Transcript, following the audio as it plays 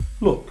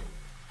Look,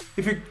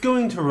 if you're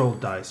going to roll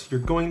dice, you're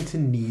going to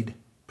need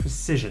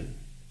precision.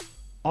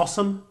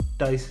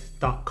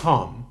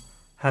 AwesomeDice.com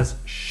has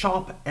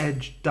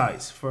sharp-edged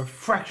dice for a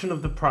fraction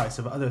of the price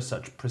of other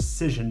such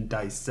precision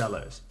dice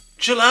sellers.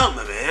 Chill out,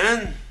 my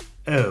man.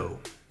 Oh.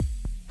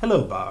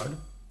 Hello, Bard.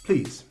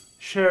 Please,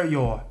 share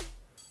your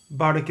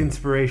bardic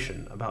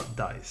inspiration about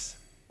dice.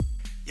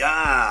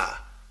 Yeah,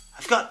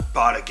 I've got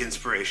bardic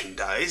inspiration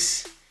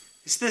dice.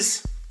 It's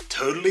this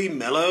totally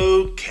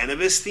mellow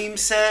cannabis-themed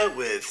set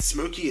with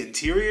smoky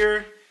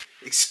interior,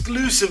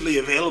 exclusively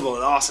available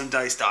at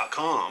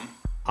AwesomeDice.com.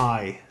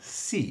 I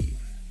see.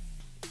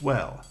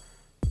 Well,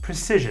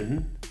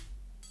 precision,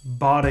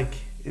 bardic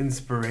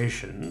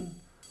inspiration,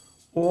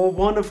 or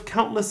one of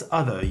countless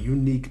other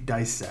unique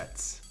dice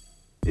sets.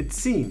 It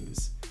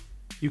seems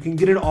you can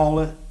get it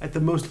all at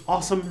the most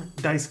awesome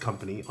dice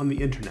company on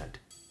the internet,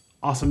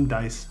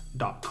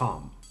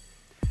 AwesomeDice.com.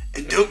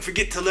 And don't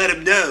forget to let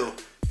him know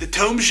the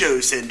Tome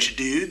Show sent you,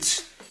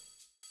 dudes.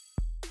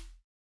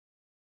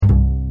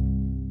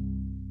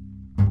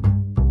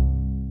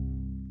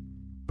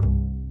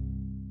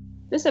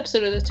 This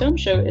episode of The Tome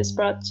Show is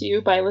brought to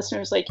you by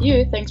listeners like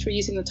you. Thanks for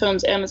using the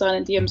Tome's Amazon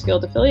and DM's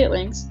Guild affiliate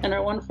links, and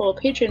our wonderful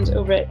patrons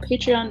over at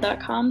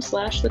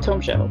patreon.com/The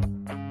Tome Show.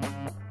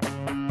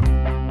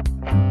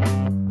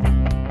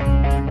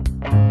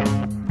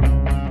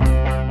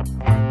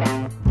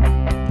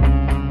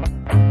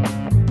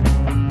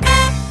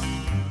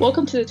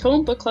 Welcome to the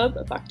Tome Book Club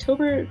of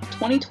October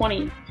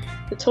 2020.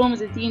 The Tome is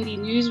a D&D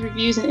news,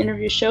 reviews, and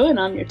interview show, and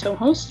I'm your Tome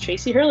host,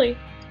 Tracy Hurley.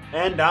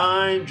 And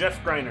I'm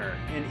Jeff Greiner.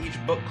 In each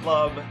book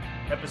club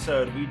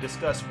episode, we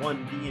discuss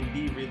one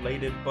D&D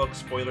related book,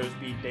 spoilers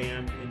be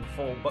damned, in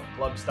full book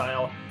club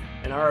style.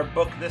 And our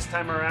book this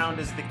time around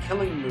is The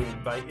Killing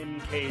Moon by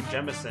N.K.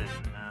 Jemisin,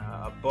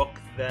 a book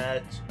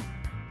that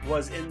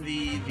was in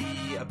the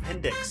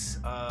appendix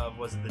of,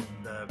 was it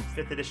the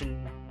 5th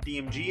edition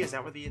DMG? Is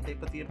that where they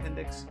put the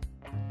appendix?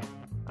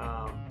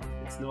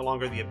 It's no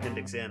longer the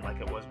appendix in like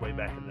it was way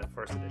back in the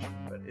 1st edition,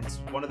 but it's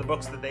one of the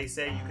books that they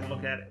say you can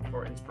look at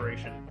for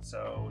inspiration.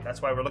 So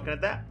that's why we're looking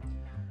at that.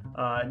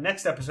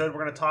 Next episode,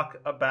 we're going to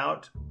talk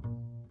about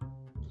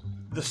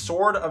The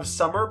Sword of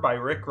Summer by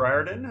Rick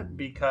Riordan,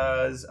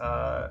 because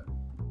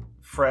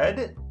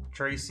Fred,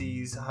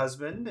 Tracy's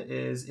husband,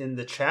 is in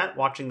the chat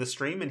watching the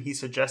stream, and he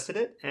suggested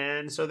it,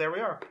 and so there we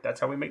are. That's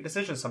how we make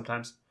decisions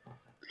sometimes.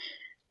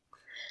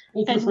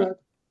 Thank you, Fred.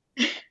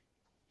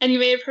 And you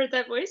may have heard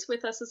that voice.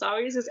 With us, as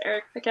always, is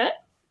Eric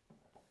Paquette.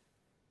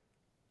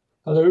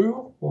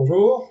 Hello,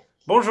 bonjour.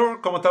 Bonjour,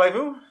 comment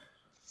allez-vous?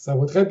 Ça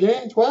va très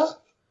bien,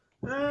 toi?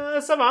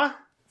 Ça va.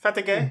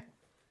 Fatigué.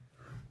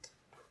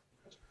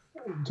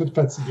 Tout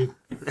fatigué.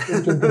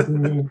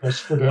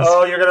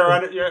 Oh, you're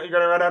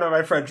gonna run out of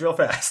my French real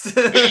fast.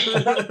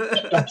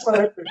 That's what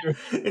I figured.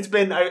 It's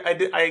been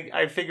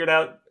I figured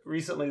out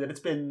recently that it's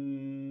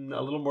been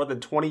a little more than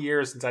 20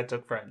 years since I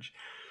took French.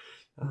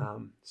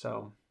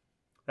 So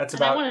that's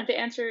about. And I wanted to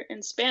answer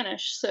in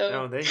Spanish, so.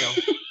 Oh, there you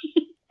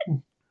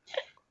go.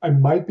 I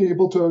might be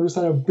able to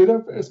understand a bit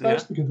of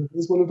Spanish because it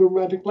is one of the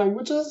romantic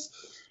languages,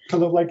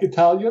 kind of like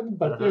Italian,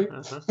 but.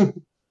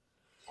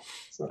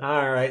 So.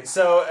 All right,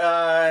 so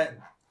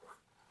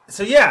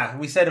yeah,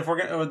 we said if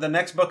we're gonna, the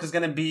next book is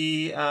going to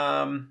be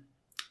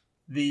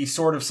The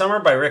Sword of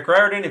Summer by Rick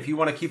Riordan. If you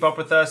want to keep up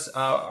with us,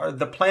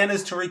 the plan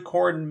is to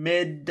record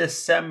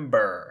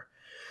mid-December,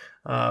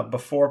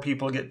 before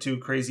people get too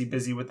crazy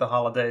busy with the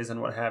holidays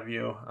and what have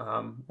you.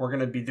 We're going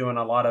to be doing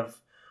a lot of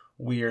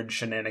weird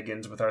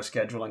shenanigans with our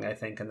scheduling, I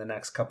think, in the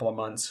next couple of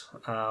months.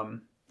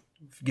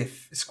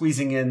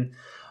 Squeezing in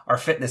our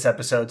fitness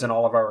episodes and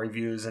all of our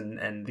reviews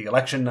and the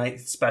election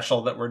night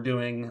special that we're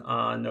doing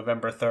on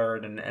November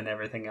 3rd and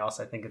everything else.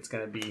 I think it's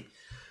going to be,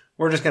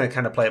 we're just going to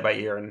kind of play it by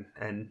ear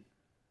and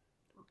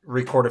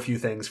record a few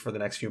things for the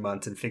next few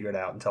months and figure it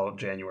out until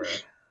January.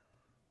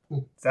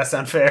 Does that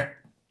sound fair?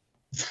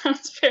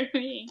 Sounds fair to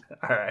me.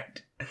 All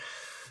right.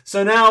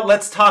 So now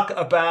let's talk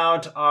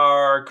about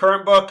our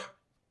current book,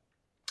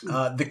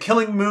 The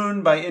Killing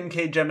Moon by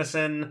N.K.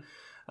 Jemisin.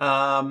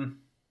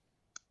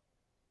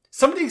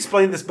 Somebody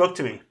explain this book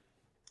to me.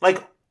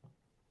 Like,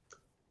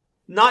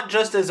 not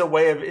just as a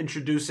way of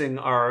introducing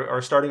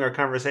or starting our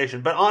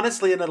conversation, but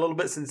honestly and a little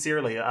bit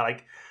sincerely.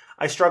 I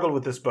struggled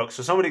with this book,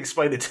 so somebody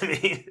explain it to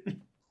me.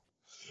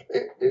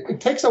 It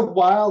takes a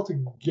while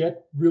to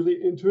get really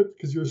into it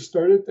because you're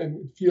started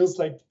and it feels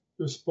like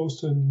you're supposed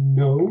to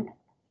know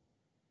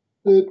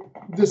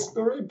this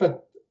story,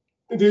 but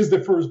it is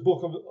the first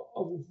book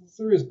of the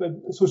series. But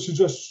so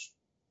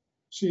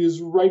she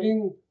is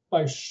writing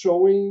by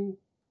showing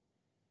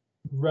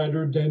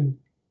rather than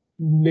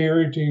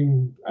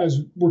narrating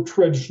as we're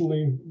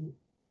traditionally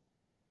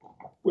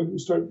when we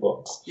start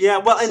books. Yeah,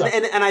 well,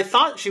 and I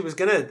thought she was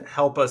going to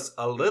help us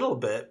a little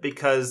bit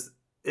because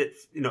it,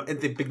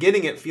 at the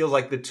beginning it feels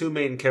like the two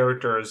main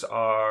characters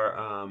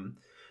are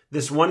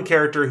this one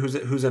character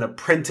who's an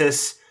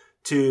apprentice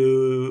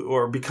to,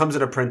 or becomes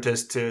an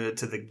apprentice to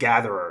the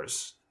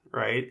gatherers,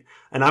 right?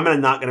 And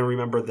I'm not going to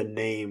remember the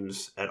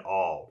names at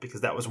all because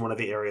that was one of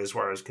the areas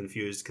where I was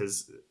confused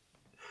because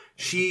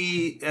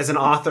she, as an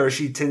author,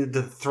 she tended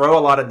to throw a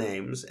lot of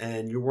names,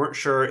 and you weren't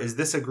sure, is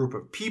this a group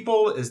of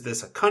people? Is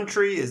this a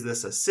country? Is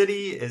this a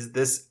city? Is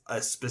this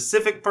a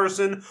specific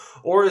person?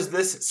 Or is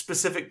this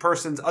specific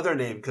person's other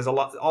name? Because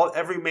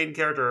every main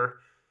character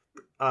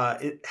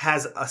it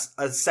has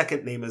a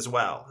second name as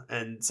well.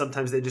 And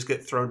sometimes they just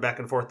get thrown back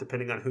and forth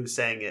depending on who's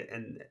saying it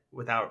and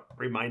without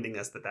reminding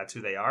us that that's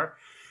who they are.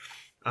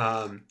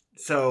 And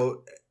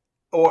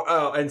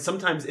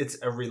sometimes it's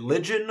a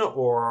religion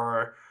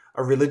or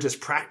a religious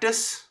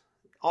practice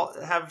all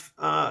have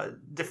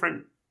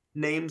different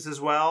names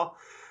as well.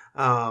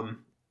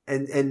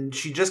 And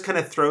she just kind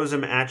of throws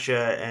them at you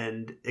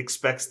and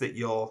expects that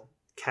you'll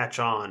catch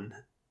on.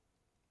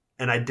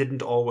 And I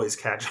didn't always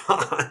catch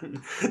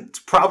on. It's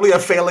probably a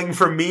failing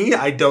for me.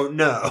 I don't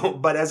know.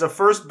 But as a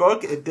first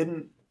book, it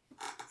didn't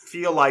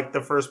feel like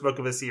the first book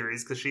of a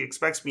series because she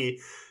expects me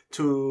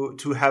to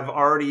have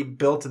already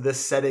built this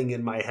setting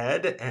in my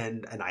head,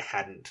 and I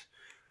hadn't.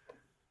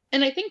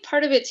 And I think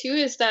part of it, too,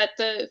 is that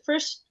the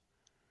first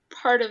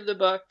part of the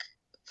book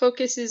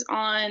focuses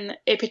on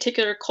a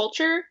particular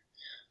culture,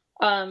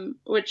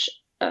 which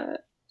I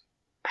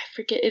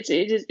forget.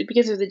 It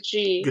begins with a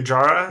G.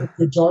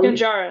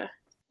 Gajara?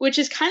 Which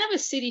is kind of a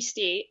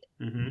city-state,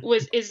 mm-hmm.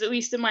 is at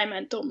least in my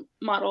mental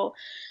model.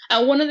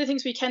 One of the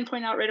things we can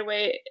point out right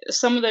away,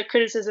 some of the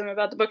criticism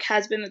about the book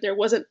has been that there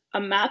wasn't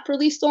a map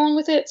released along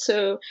with it,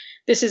 so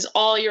this is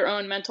all your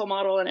own mental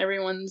model, and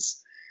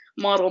everyone's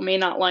model may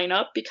not line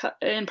up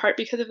in part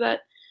because of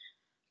that.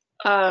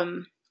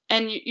 And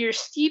you're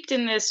steeped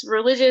in this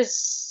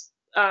religious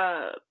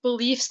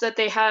beliefs that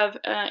they have,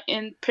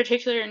 in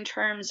particular in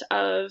terms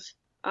of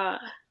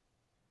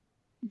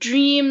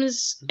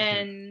dreams mm-hmm.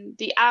 and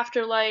the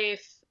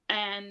afterlife,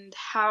 and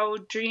how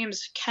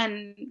dreams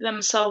can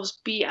themselves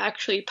be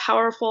actually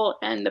powerful,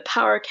 and the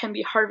power can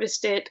be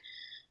harvested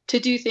to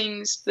do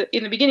things that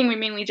in the beginning we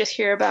mainly just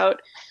hear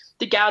about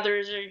the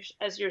gatherers, or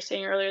as you were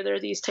saying earlier, there are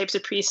these types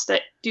of priests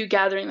that do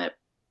gathering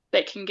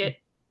that can get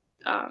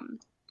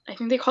I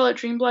think they call it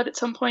dream blood at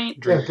some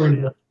point.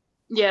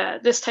 Yeah,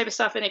 this type of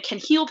stuff, and it can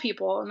heal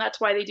people, and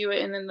that's why they do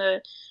it. And then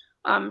the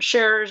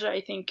sharers, I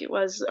think it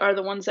was, are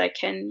the ones that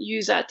can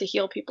use that to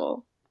heal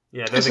people.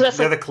 Yeah,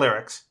 they're the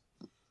clerics.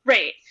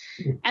 Right.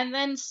 And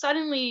then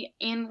suddenly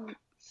in,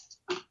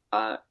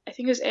 I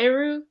think it was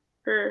Eru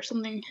or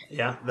something.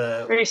 Yeah.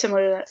 Very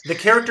similar to that. The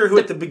character who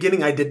at the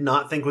beginning I did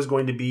not think was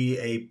going to be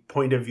a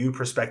point of view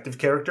perspective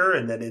character,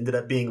 and then ended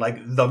up being like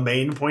the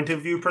main point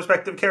of view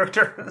perspective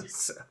character.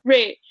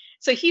 Right.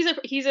 So he's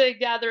a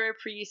gatherer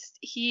priest.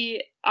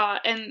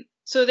 And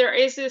so there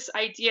is this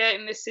idea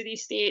in the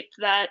city-state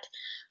that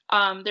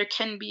there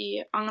can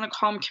be, I'm going to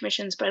call them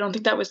commissions, but I don't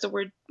think that was the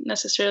word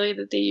necessarily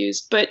that they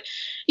used. But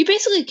you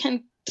basically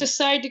can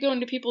decide to go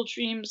into people's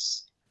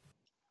dreams.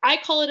 I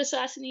call it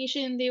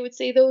assassination. They would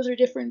say those are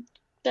different.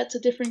 That's a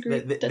different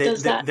group that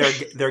does that.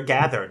 They're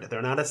gathered.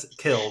 They're not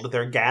killed.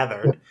 They're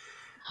gathered.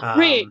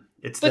 Right.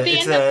 They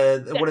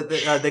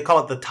call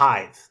it the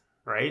tithe,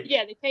 right?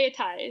 Yeah, they pay a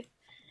tithe,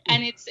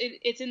 and it's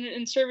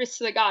in service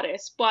to the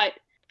goddess. But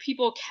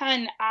people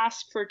can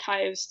ask for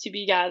tithes to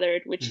be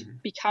gathered, which mm-hmm.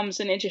 becomes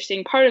an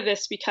interesting part of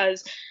this,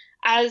 because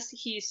as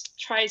he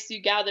tries to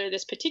gather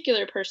this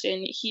particular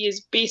person, he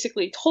is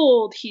basically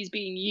told he's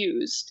being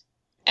used,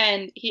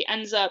 and he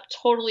ends up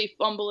totally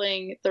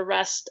fumbling the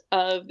rest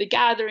of the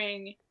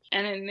gathering.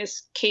 And in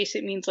this case,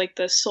 it means like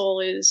the soul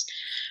is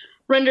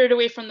rendered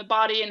away from the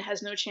body and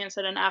has no chance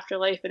at an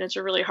afterlife, and it's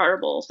a really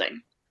horrible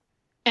thing.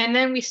 And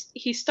then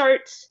he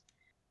starts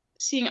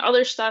seeing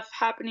other stuff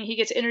happening. He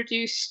gets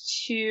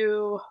introduced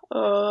to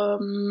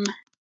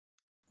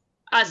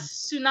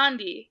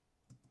Sunandi.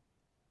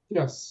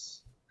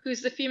 Yes.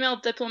 Who's the female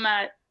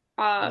diplomat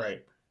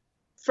right.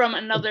 from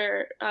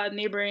another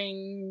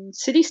neighboring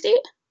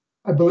city-state?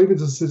 I believe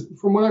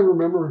from what I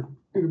remember,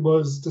 it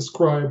was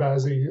described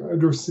as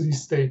another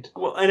city-state.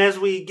 Well, and as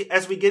we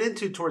get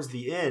into towards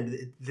the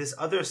end, this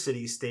other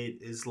city-state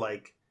is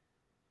like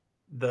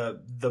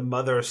the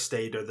mother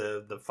state or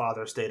the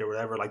father state or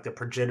whatever, like the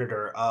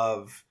progenitor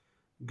of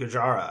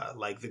Gajara.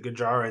 Like the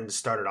Gajarans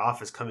started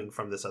off as coming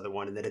from this other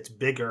one, and that it's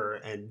bigger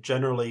and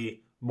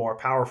generally more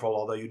powerful,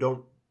 although you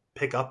don't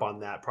pick up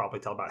on that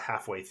probably till about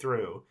halfway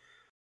through.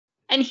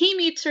 And he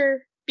meets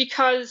her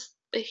because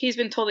he's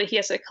been told that he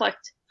has to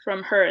collect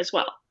from her as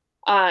well,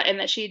 and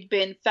that she'd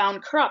been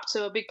found corrupt.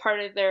 So a big part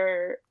of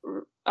their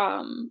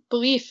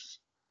belief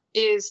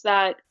is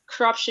that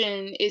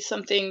corruption is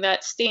something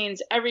that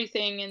stains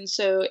everything, and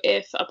so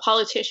if a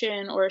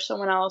politician or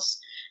someone else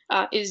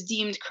is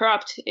deemed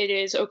corrupt, it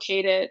is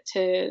okay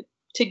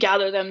to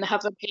gather them, to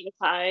have them pay the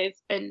tithe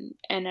and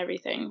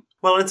everything.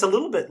 Well, it's a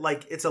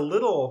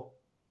little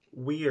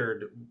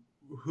weird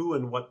who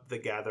and what the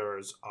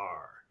gatherers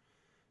are,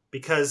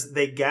 because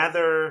they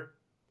gather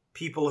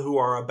people who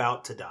are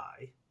about to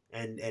die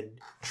and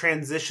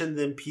transition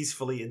them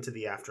peacefully into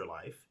the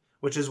afterlife,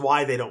 which is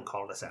why they don't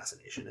call it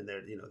assassination, and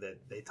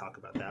they talk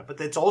about that.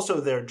 But it's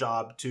also their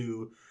job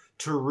to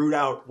root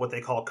out what they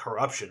call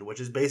corruption,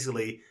 which is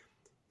basically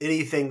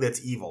anything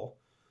that's evil,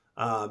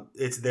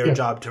 It's their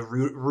job to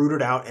root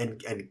it out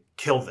and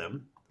kill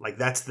them. Like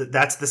that's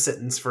the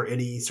sentence for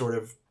any sort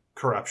of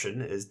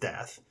corruption is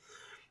death.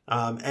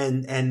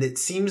 And it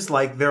seems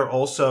like they're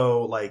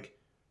also like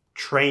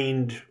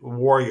trained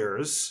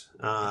warriors,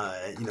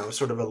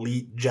 sort of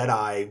elite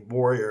Jedi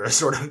warriors,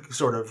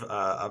 sort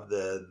of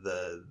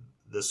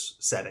this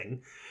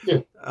setting.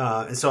 Yeah.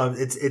 And so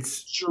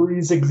it's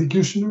juries,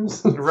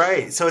 executioners.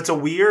 Right. So it's a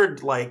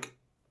weird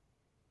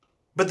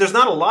but there's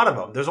not a lot of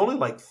them. There's only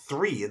like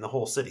 3 in the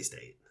whole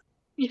city-state.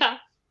 Yeah.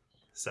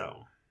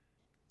 So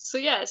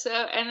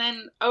and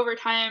then over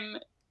time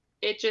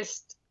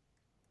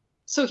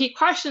so he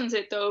questions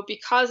it though,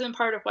 because in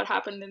part of what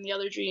happened in the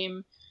other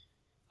dream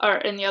or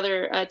in the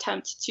other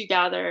attempt to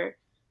gather,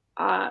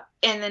 and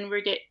then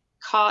we get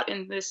caught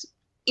in this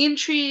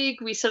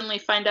intrigue. We suddenly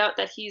find out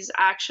that he's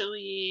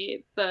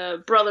actually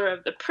the brother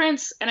of the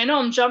prince, and I know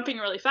I'm jumping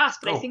really fast,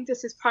 but I think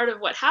this is part of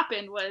what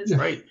happened was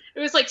right. It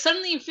was like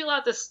suddenly you feel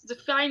out to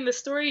find the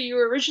story you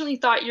originally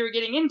thought you were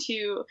getting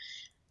into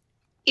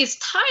is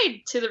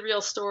tied to the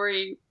real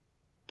story,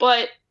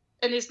 and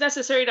is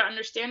necessary to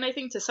understand, I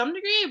think, to some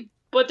degree,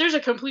 but there's a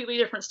completely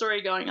different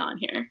story going on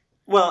here.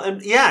 Well,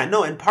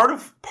 and part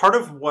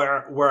of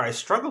where I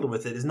struggled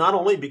with it is not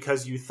only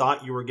because you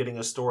thought you were getting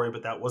a story,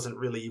 but that wasn't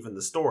really even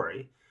the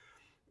story,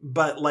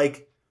 but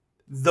like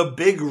the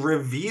big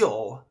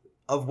reveal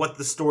of what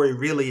the story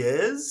really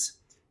is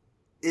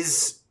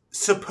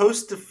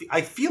supposed to.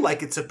 I feel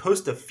like it's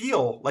supposed to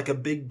feel like a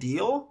big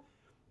deal,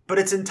 but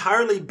it's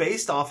entirely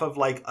based off of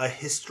like a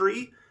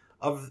history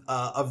of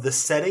the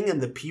setting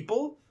and the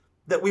people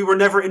that we were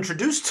never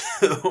introduced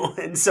to.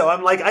 And so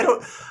I'm like, I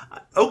don't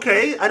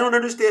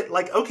understand.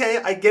 Like, okay,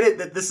 I get it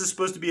that this is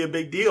supposed to be a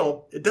big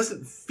deal. It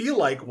doesn't feel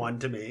like one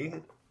to me.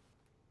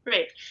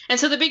 Right. And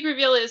so the big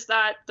reveal is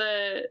that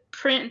the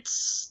current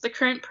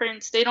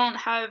prince, they don't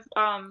have,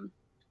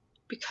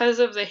 because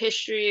of the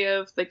history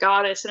of the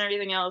goddess and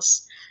everything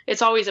else,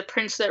 it's always a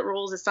prince that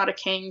rules. It's not a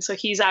king. So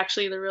he's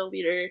actually the real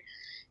leader.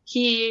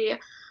 He,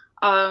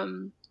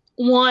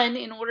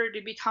 in order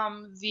to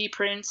become the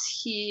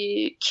prince,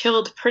 he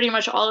killed pretty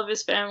much all of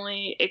his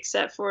family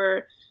except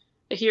for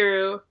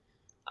Ahiru,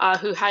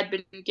 who had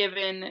been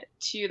given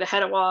to the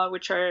Hedawa,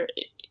 which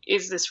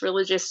is this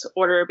religious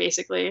order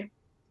basically.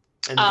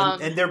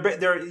 And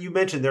they're you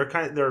mentioned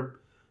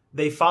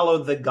they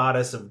follow the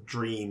goddess of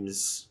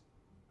dreams,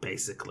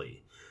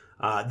 basically.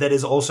 That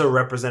is also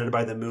represented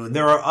by the moon.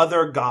 There are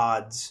other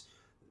gods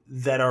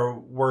that are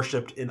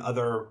worshipped in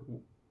other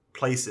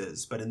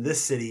places, but in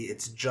this city,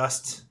 it's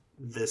just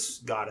this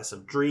goddess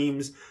of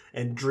dreams.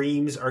 And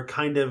dreams are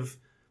kind of,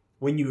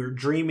 when you're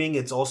dreaming,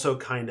 it's also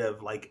kind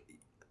of like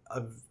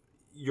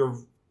you're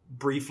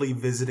briefly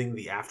visiting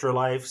the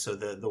afterlife. So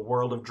the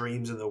world of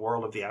dreams and the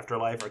world of the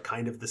afterlife are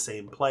kind of the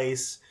same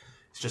place.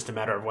 It's just a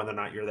matter of whether or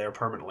not you're there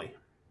permanently.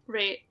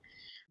 Right.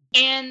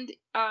 And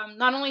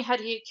not only had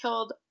he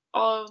killed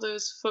all of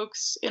those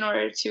folks in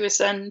order to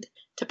ascend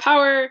to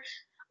power,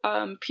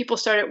 people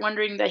started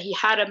wondering that he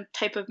had a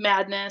type of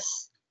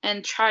madness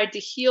and tried to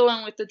heal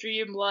him with the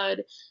dream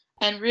blood.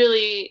 And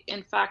really,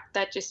 in fact,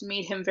 that just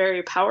made him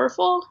very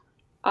powerful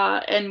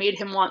and made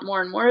him want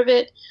more and more of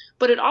it.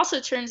 But it also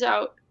turns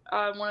out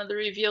one of the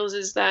reveals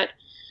is that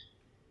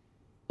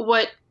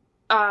what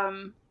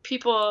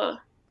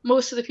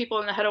most of the people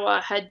in the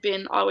Hedawa had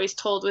been always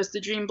told was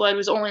the dream blood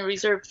was only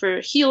reserved for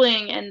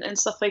healing and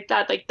stuff like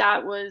that. Like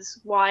that was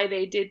why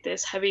they did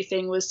this heavy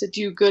thing, was to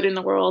do good in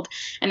the world.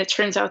 And it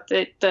turns out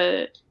that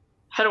the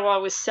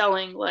Hedawa was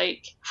selling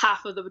like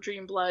half of the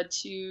dream blood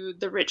to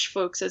the rich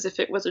folks as if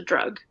it was a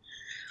drug.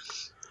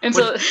 And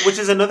which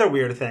is another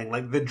weird thing.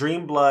 Like the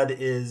dream blood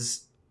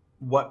is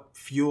what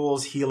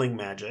fuels healing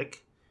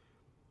magic,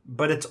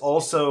 but it's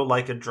also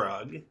like a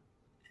drug.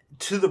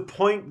 To the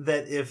point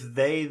that if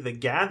the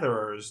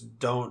gatherers,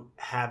 don't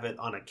have it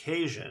on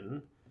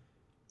occasion,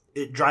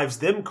 it drives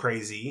them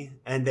crazy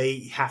and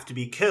they have to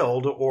be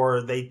killed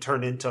or they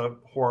turn into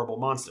horrible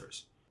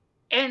monsters.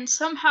 And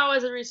somehow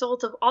as a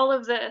result of all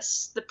of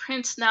this, the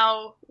prince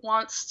now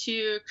wants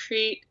to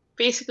create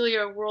basically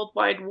a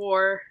worldwide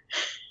war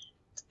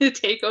to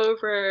take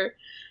over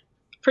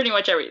pretty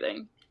much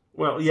everything.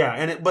 Well,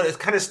 yeah, but it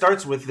kind of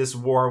starts with this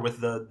war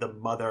with the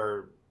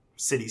mother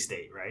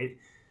city-state, right?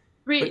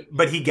 Right.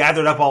 But he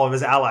gathered up all of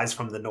his allies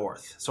from the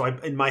north. So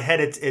in my head,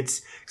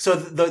 it's so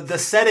the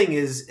setting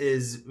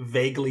is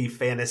vaguely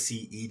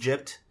fantasy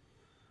Egypt,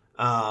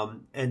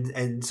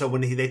 and so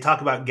when they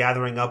talk about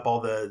gathering up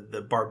all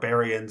the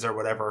barbarians or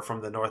whatever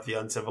from the north, the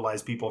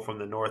uncivilized people from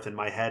the north, in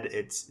my head,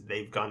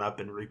 they've gone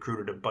up and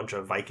recruited a bunch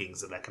of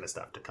Vikings and that kind of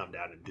stuff to come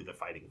down and do the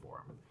fighting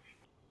for him.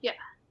 Yeah.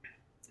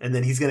 And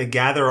then he's going to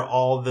gather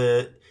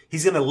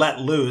he's going to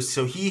let loose.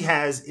 So he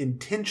has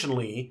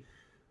intentionally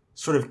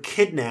sort of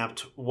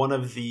kidnapped one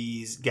of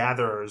these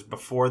gatherers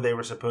before they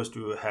were supposed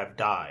to have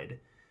died,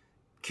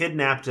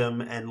 kidnapped him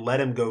and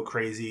let him go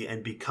crazy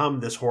and become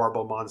this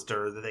horrible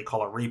monster that they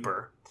call a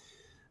Reaper.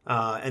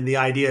 And the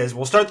idea is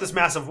we'll start this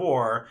massive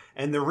war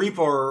and the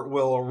Reaper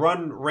will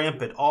run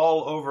rampant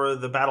all over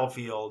the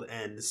battlefield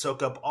and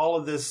soak up all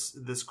of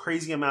this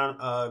crazy amount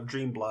of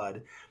dream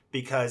blood.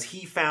 because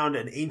he found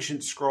an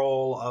ancient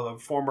scroll of a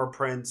former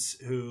prince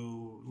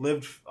who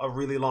lived a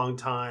really long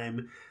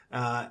time,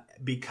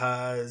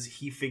 because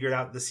he figured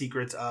out the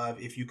secrets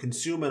of if you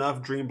consume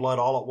enough dream blood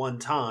all at one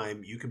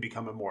time, you can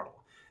become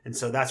immortal. And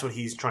so that's what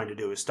he's trying to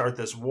do, is start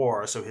this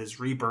war so his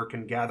Reaper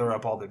can gather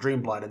up all the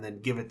dream blood and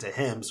then give it to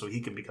him so he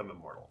can become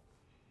immortal.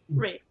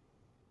 Right.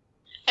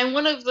 And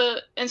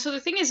so the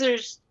thing is,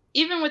 there's,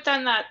 even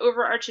within that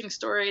overarching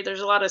story,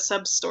 there's a lot of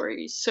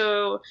sub-stories.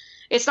 So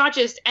it's not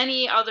just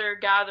any other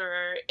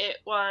gatherer. It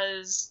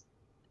was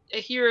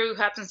a hero who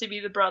happens to be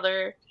the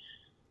brother's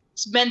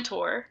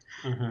mentor.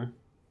 Mm-hmm.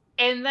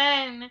 And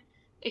then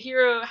a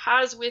hero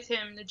has with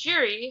him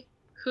Najiri,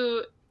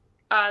 who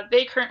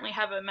they currently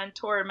have a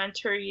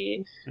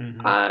mentor-mentee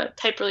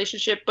type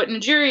relationship. But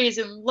Najiri is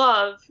in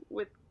love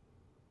with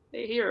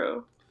the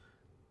hero.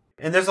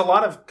 And there's a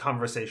lot of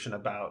conversation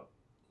about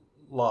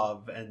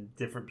love and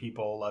different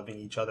people loving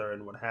each other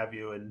and what have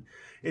you. And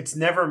it's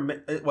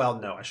never, well,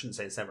 no, I shouldn't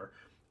say it's never.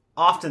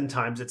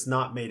 Oftentimes it's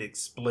not made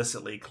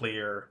explicitly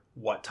clear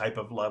what type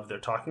of love they're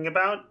talking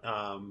about.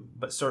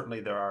 But certainly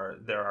there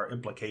are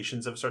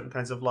implications of certain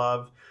kinds of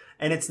love.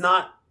 And it's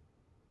not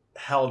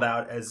held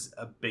out as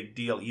a big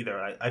deal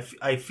either.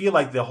 I feel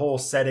like the whole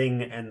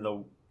setting and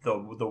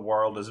the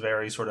world is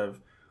very sort of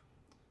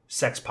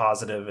sex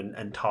positive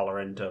and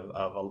tolerant of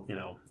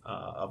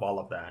all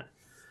of that.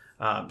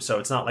 So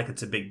it's not like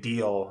it's a big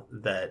deal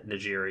that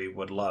Najiri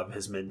would love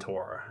his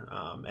mentor.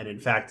 And in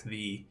fact,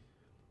 the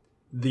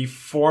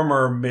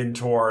former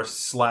mentor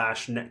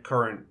 /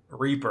 current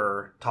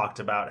Reaper talked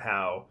about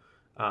how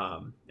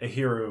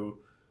Ahiru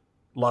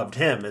loved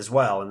him as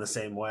well in the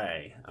same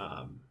way.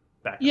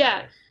 Back in the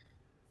day.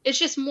 It's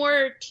just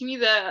more, to me,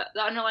 the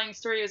underlying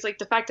story is like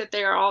the fact that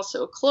they are all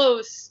so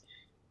close.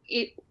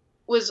 It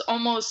was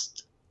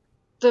almost,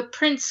 the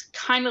prince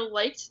kind of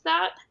liked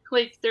that.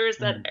 Like, there was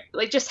that,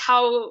 like, just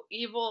how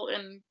evil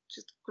and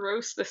just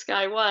gross this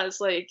guy was.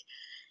 Like,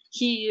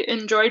 he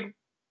enjoyed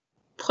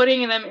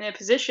putting them in a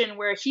position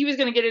where he was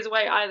going to get his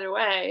way either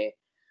way,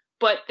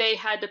 but they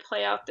had to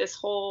play out this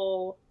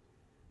whole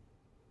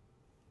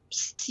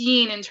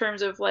scene in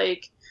terms of,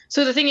 like,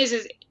 so the thing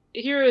is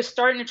Hero is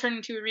starting to turn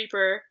into a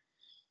Reaper.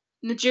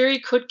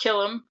 Najiri could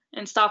kill him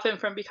and stop him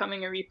from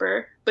becoming a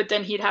Reaper, but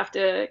then he'd have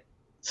to,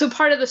 so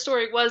part of the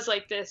story was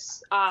like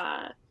this,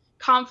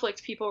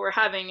 conflict people were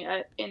having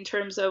in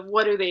terms of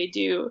what do they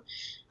do.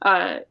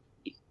 Does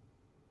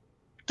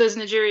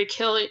Najiri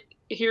kill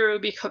Hero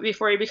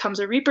before he becomes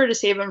a Reaper to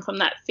save him from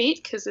that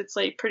fate? Because it's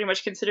like pretty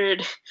much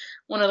considered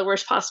one of the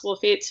worst possible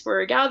fates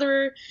for a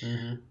gatherer.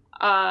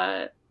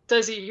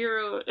 Does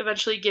Hero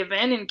eventually give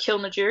in and kill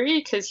Najiri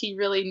because he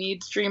really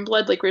needs dream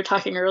blood, like we were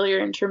talking earlier,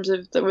 in terms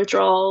of the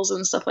withdrawals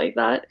and stuff like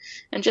that?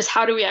 And just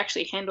how do we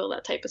actually handle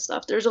that type of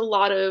stuff? There's a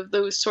lot of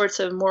those sorts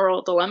of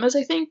moral dilemmas,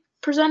 I think,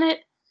 presented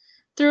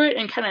through it,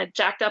 and kind of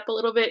jacked up a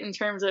little bit in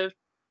terms of,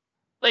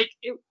 like,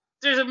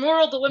 there's a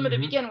moral dilemma to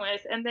begin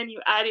with, and then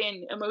you add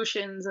in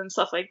emotions and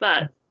stuff like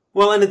that.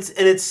 Well, and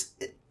it's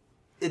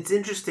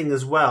interesting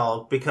as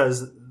well,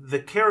 because the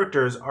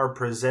characters are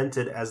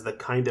presented as the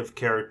kind of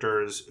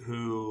characters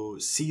who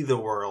see the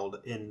world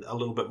in a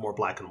little bit more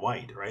black and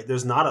white, right?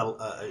 There's not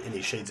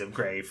any shades of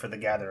gray for the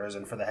gatherers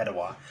and for the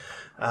Hedawah.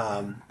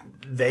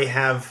 They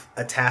have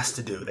a task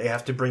to do. They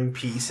have to bring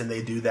peace, and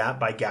they do that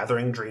by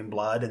gathering dream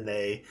blood, and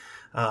they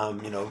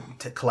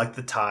to collect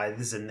the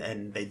tithes,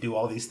 and they do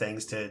all these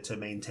things to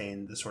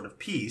maintain the sort of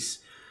peace.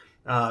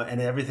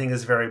 And everything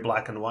is very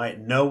black and white.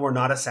 No, we're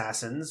not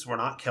assassins. We're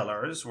not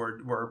killers.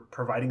 We're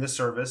providing a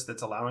service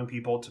that's allowing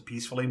people to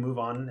peacefully move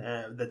on.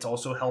 That's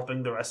also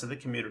helping the rest of the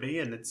community,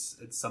 and it's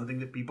something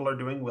that people are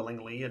doing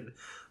willingly, and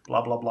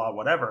blah blah blah,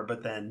 whatever.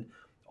 But then,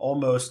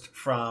 almost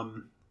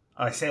from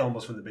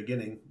the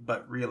beginning,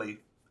 but really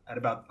at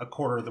about a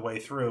quarter of the way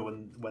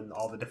through, when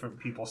all the different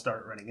people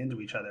start running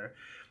into each other,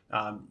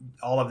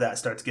 all of that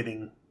starts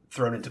getting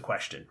thrown into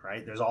question.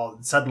 Right?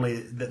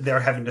 Suddenly they're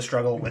having to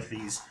struggle with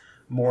these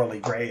morally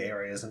gray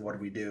areas, and what do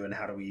we do, and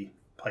how do we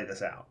play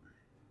this out?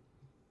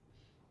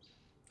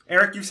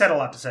 Eric, you've said a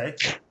lot to say.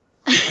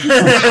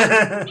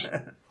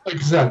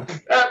 Exactly.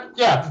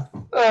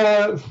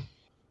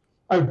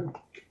 I'm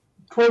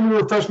trying to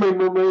refresh my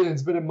memory.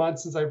 It's been a month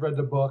since I've read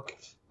the book.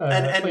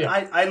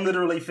 I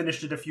literally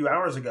finished it a few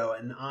hours ago,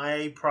 and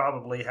I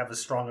probably have as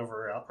strong of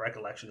a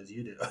recollection as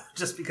you do,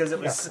 just because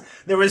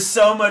there was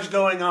so much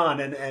going on,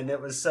 and it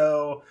was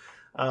so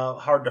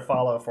hard to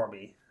follow for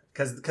me.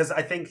 Because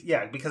I think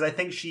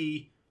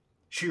she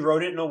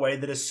wrote it in a way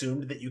that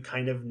assumed that you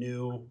kind of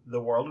knew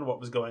the world and what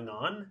was going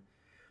on.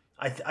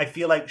 I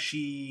feel like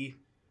she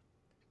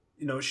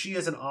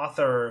as an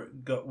author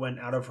went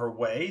out of her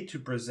way to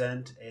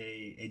present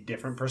a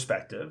different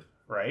perspective,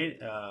 right?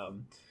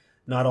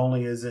 Not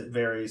only is it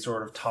very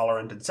sort of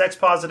tolerant and sex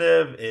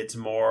positive, it's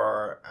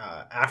more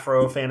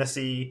Afro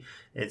fantasy,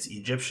 it's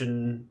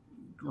Egyptian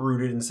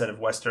rooted instead of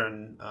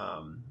Western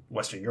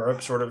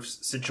Europe sort of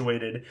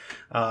situated.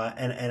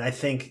 And I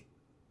think,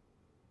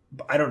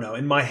 I don't know,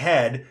 in my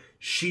head,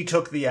 she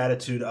took the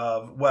attitude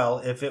of, well,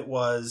 if it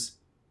was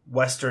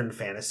Western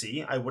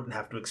fantasy, I wouldn't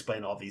have to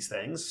explain all these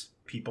things.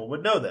 people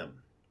would know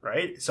them,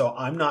 right? So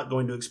I'm not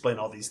going to explain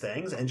all these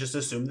things and just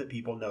assume that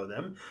people know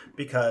them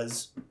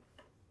because,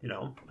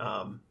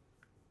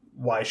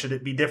 why should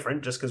it be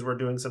different just because we're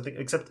doing something?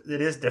 Except it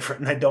is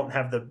different, and I don't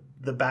have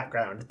the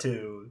background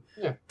to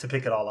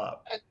pick it all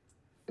up.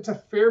 It's a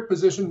fair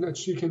position that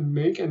she can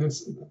make, and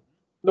it's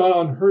not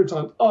on her; it's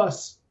on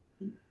us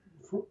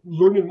for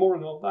learning more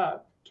and all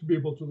that to be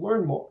able to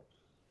learn more.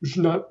 We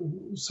should not.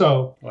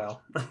 So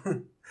well,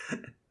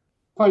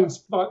 fine,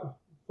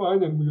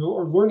 and we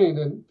are learning,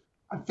 and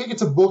I think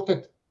it's a book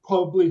that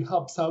probably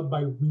helps out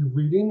by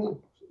rereading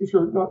if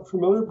you're not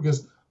familiar,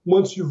 because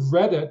once you've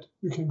read it,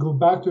 you can go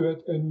back to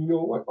it and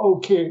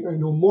okay, I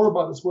know more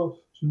about this world,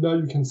 so now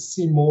you can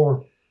see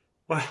more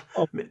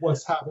of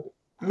what's happening.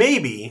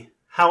 Maybe.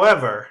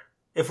 However,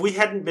 if we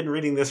hadn't been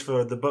reading this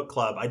for the book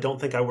club, I don't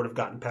think I would have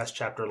gotten past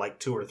chapter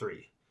 2 or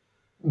 3.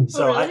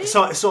 So, really?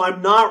 so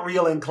I'm not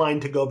real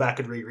inclined to go back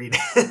and reread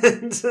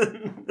it.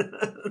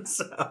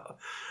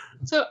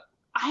 So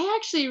I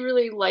actually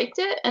really liked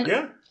it, and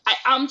yeah.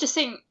 I'm just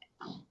saying,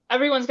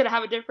 everyone's gonna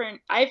have a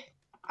different. I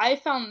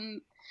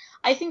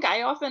think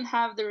I often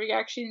have the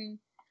reaction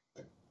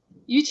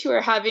you two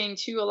are having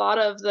to a lot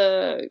of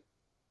the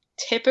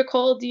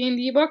typical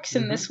D&D books,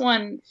 and this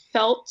one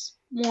felt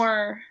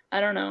more, I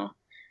don't know,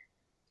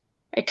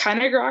 I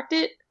kind of rocked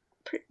it,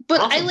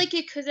 but awesome. I like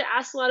it because it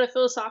asks a lot of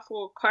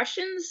philosophical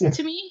questions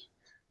to me.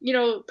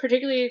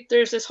 Particularly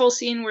there's this whole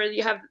scene where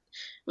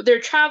they're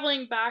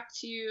traveling back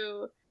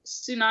to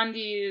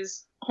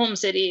Tsunandi's home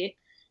city,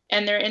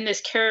 and they're in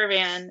this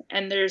caravan,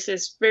 and there's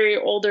this very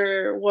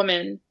older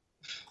woman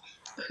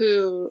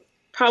who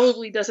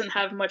probably doesn't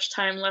have much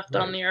time left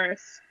on the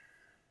earth.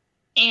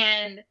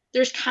 And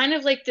there's kind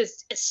of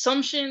this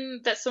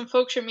assumption that some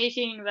folks are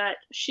making that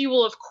she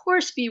will, of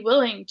course, be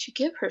willing to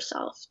give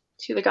herself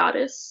to the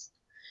goddess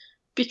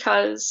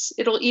because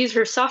it'll ease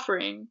her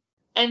suffering.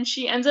 And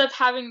she ends up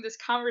having this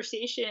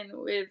conversation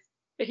with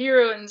the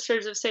hero in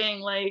terms of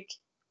saying,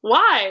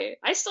 why?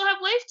 I still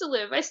have life to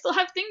live. I still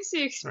have things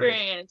to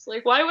experience.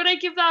 Right. Why would I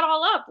give that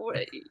all up?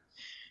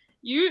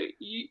 You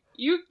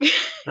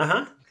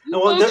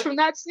Well, folks from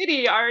that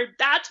city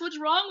that's what's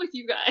wrong with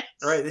you guys.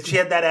 Right. She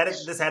had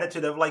this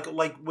attitude of like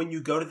when you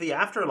go to the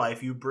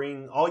afterlife,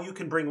 all you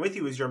can bring with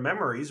you is your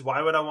memories.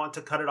 Why would I want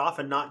to cut it off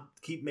and not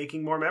keep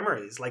making more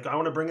memories? I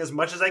want to bring as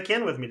much as I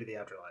can with me to the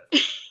afterlife.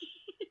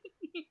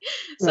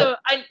 That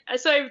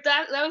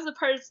was the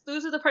parts.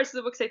 Those are the parts of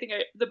the books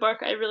the book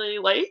I really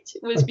liked,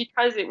 was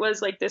because it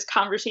was this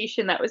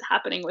conversation that was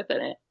happening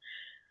within it.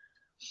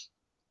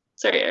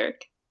 Sorry,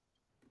 Eric.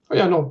 Oh,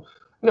 yeah, no,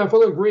 I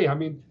fully agree. I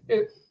mean,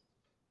 it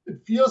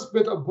feels a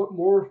bit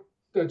more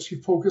that she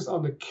focused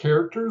on the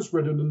characters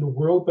rather than the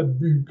world. But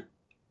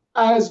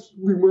as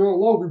we went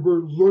along, we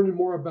were learning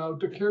more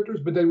about the characters,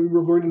 but then we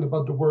were learning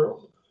about the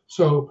world.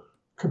 So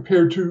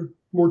compared to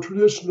more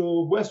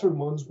traditional Western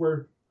ones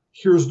where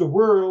here's the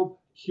world,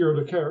 here are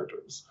the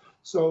characters.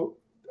 So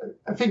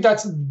I think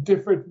that's a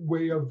different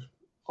way of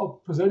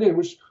presenting it,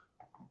 which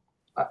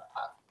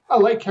I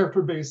like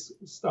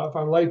character-based stuff.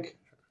 I like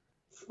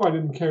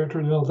finding character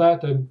and all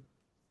that, and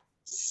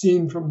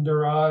seeing from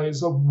their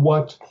eyes of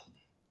what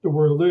the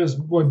world is,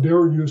 what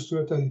they're used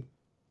to it, and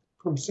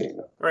from seeing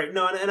it. Right.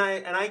 No, and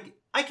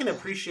I can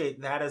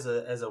appreciate that as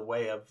a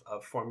way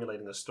of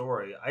formulating a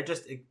story.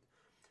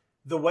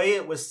 The way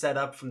it was set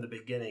up from the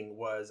beginning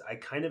was I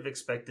kind of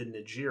expected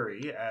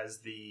Najiri as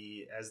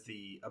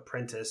the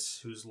apprentice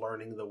who's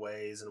learning the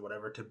ways and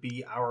whatever to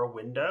be our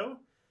window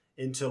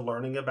into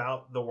learning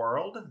about the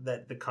world,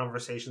 that the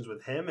conversations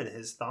with him and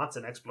his thoughts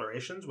and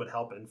explorations would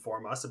help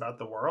inform us about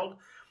the world.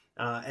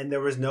 And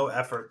there was no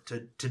effort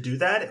to do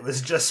that. It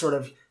was just sort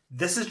of,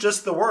 this is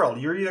just the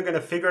world. You're either going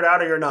to figure it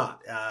out or you're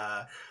not.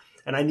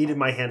 And I needed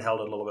my hand held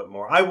a little bit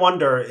more. I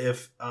wonder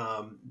if,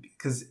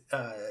 because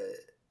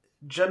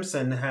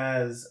Jemison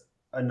has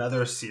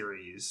another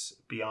series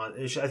beyond,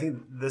 I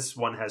think this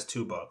one has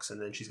 2 books,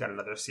 and then she's got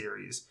another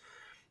series.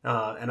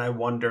 And I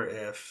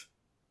wonder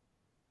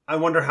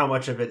how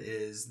much of it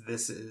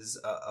this is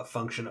a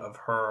function of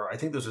her. I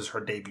think this was her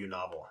debut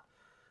novel.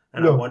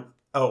 And no.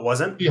 It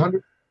wasn't?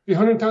 The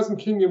 100,000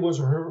 Kingdom was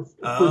her.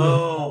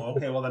 Oh,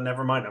 okay. Well, then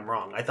never mind. I'm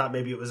wrong. I thought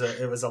maybe it was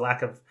a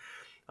lack of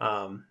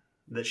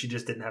that she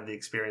just didn't have the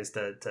experience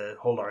to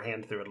hold our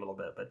hand through it a little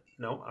bit. But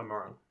no, I'm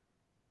wrong.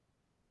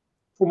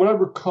 From what I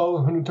recall,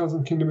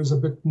 100,000 Kingdom is a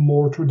bit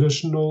more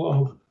traditional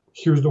of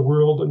here's the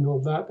world and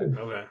all that, and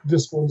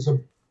this one's a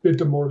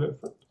bit more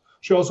different.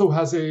 She also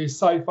has a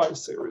sci-fi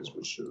series,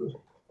 which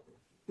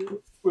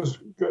was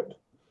good.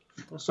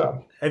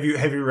 So, have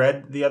you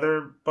read the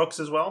other books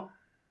as well?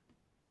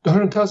 The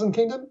 100,000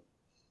 Kingdom?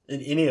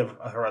 In any of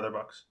her other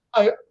books?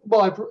 I've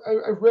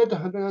read the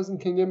 100,000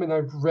 Kingdom, and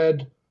I've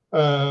read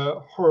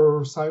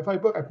her sci-fi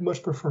book. I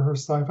much prefer her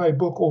sci-fi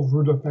book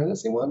over the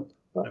fantasy one.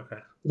 Okay.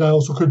 That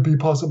also could be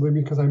possibly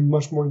because I'm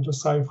much more into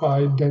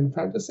sci-fi than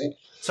fantasy.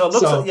 So it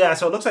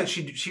looks like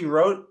she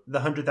wrote the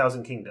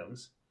 100,000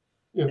 Kingdoms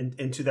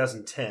in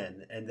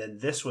 2010, and then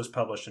this was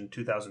published in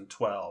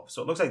 2012.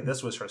 So it looks like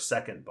this was her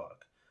second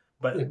book,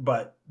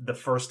 but the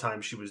first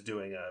time she was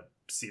doing a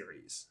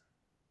series.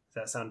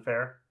 Does that sound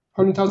fair?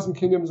 100,000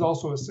 Kingdoms is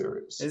also a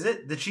series. Is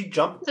it? Did she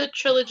jump? It's a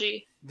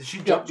trilogy. Did she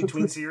jump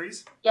between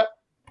series? Yep.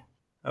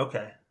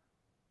 Okay.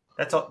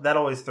 That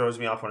always throws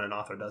me off when an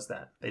author does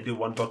that. They do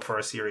one book for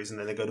a series and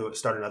then they go to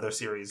start another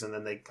series and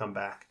then they come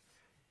back.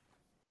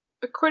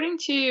 According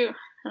to,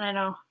 and I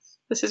know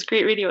this is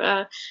great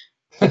radio,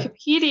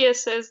 Wikipedia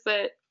says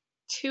that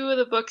 2 of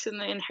the books in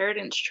the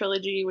Inheritance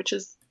trilogy, which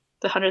is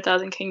the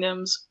 100,000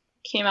 Kingdoms,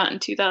 came out in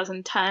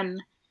 2010.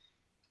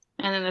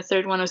 And then the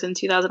third one was in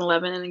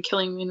 2011, and then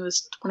Killing Moon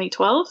was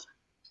 2012.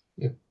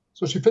 Yeah.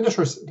 So she finished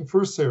the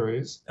first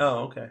series.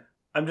 Oh, okay.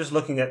 I'm just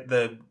looking at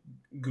the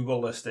Google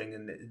listing,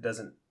 and it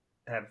doesn't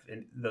have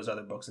those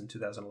other books in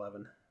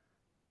 2011.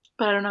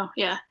 But I don't know.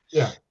 Yeah.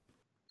 Yeah.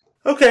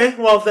 Okay,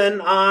 well then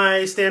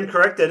I stand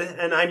corrected,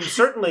 and I'm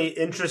certainly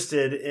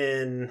interested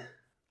in.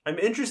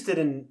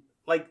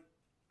 Like,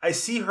 I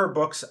see her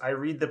books, I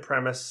read the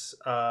premise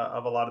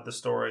of a lot of the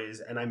stories,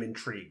 and I'm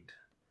intrigued,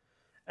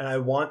 and I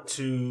want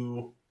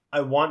to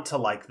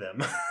like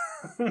them,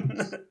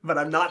 but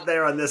I'm not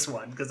there on this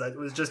one because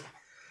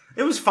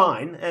it was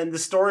fine, and the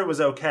story was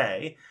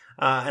okay,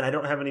 and I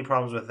don't have any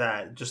problems with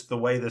that. Just the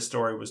way the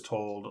story was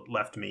told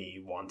left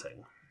me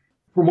wanting.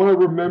 From what I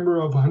remember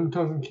of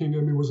 100,000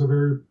 Kingdom, it was a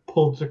very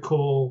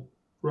political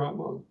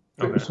drama.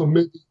 Okay. So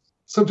maybe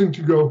something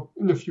to go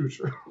in the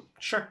future.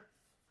 Sure.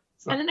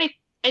 So. And then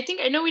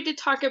I know we did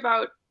talk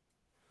about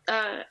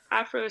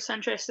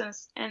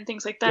Afrocentrists and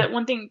things like that. Yeah.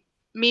 One thing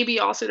maybe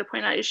also to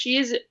point out is she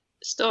is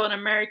still an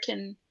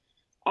American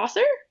author.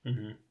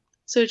 Mm-hmm.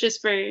 So it's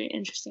just very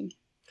interesting.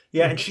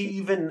 Yeah, and she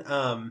even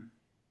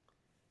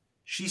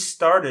she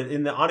started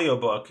in the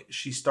audiobook,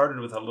 she started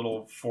with a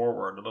little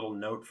foreword, a little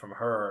note from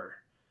her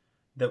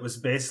that was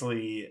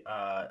basically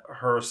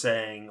her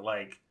saying,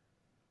 like,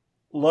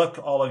 look,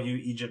 all of you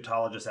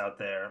Egyptologists out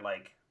there,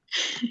 like,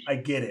 I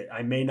get it.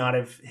 I may not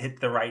have hit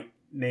the right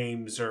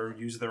names or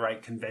used the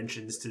right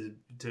conventions to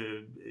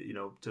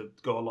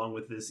go along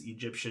with this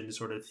Egyptian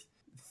sort of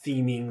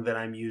theming that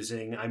I'm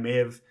using. I may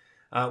have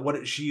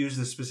she used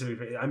the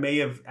specific. I may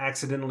have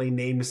accidentally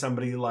named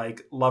somebody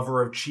like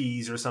Lover of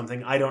Cheese or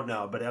something. I don't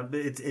know, but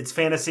it's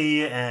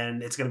fantasy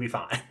and it's going to be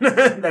fine.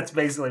 That's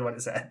basically what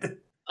it said.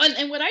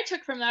 And what I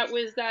took from that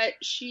was that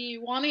she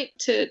wanted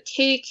to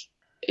take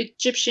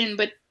Egyptian,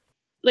 but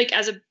like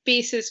as a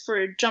basis for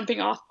a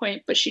jumping off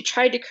point, but she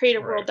tried to create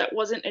a world that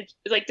wasn't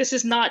like, this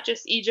is not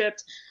just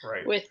Egypt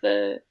with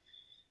the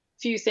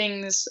few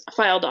things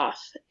filed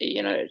off.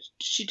 You know,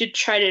 she did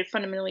try to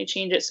fundamentally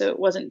change it so it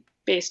wasn't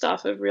based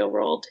off of real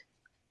world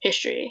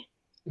history.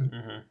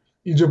 Mm-hmm.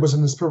 Egypt was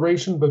an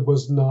inspiration, but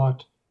was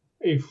not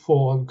a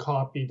full-on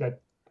copy.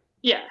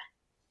 Yeah.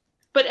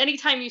 But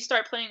anytime you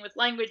start playing with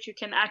language, you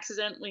can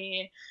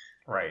accidentally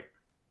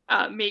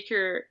make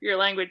your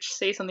language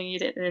say something you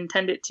didn't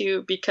intend it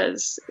to,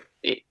 because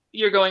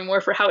you're going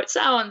more for how it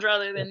sounds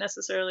rather than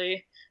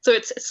necessarily. So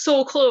it's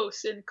so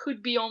close and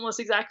could be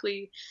almost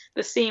exactly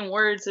the same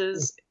words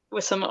as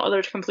with some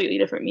other completely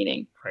different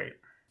meaning. Right.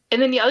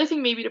 And then the other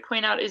thing maybe to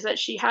point out is that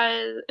she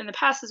has, in the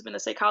past, has been a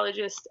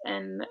psychologist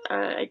and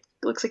it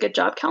looks like a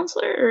job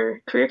counselor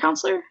or career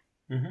counselor.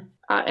 Mm-hmm.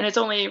 And it's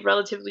only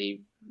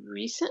relatively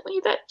recently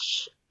that,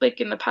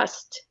 like in the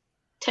past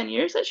 10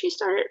 years that she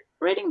started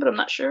writing, but I'm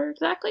not sure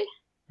exactly.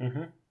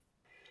 Mm-hmm.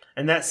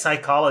 And that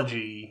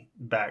psychology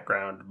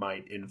background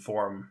might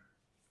inform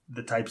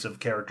the types of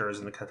characters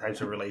and the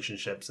types of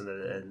relationships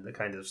and the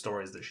kind of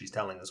stories that she's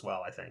telling as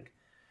well, I think.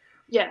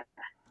 Yeah.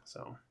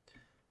 So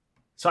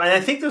and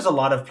I think there's a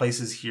lot of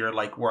places here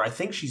like where I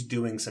think she's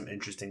doing some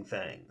interesting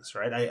things,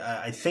 right?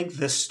 I think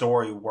this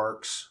story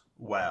works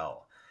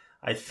well.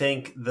 I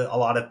think a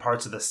lot of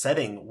parts of the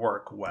setting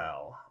work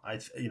well. I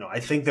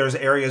think there's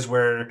areas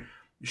where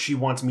she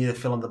wants me to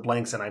fill in the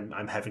blanks and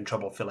I'm having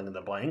trouble filling in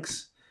the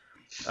blanks.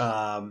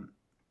 But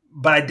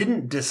I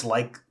didn't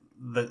dislike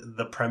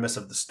the premise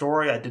of the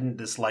story. I didn't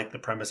dislike the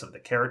premise of the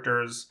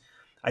characters.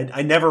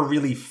 I never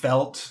really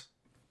felt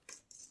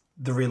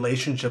the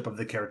relationship of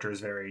the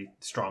characters very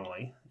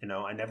strongly. You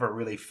know, I never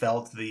really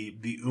felt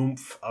the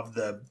oomph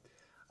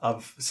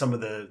of some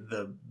of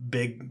the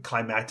big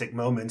climactic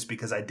moments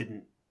because I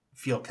didn't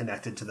feel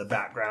connected to the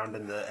background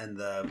and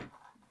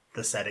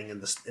the setting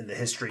and the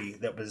history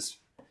that was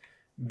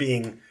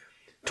being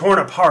torn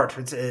apart.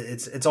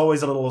 It's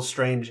always a little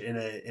strange in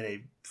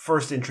a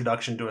first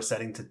introduction to a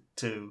setting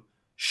to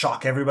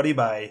shock everybody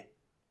by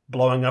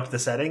blowing up the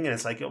setting, and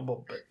it's like,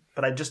 well,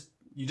 but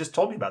you just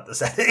told me about the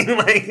setting.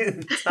 Like,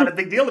 it's not a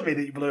big deal to me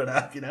that you blew it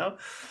up, you know.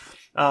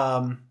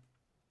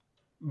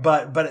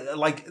 But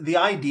like the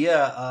idea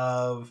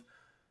of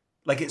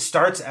like it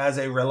starts as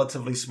a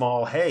relatively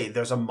small, hey,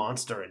 there's a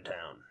monster in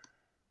town.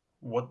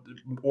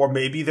 Or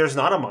maybe there's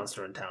not a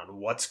monster in town.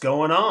 What's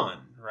going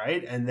on,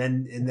 right? And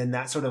then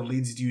that sort of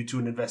leads you to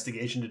an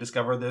investigation to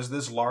discover there's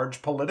this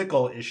large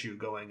political issue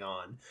going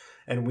on,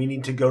 and we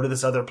need to go to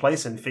this other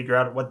place and figure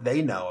out what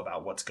they know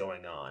about what's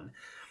going on.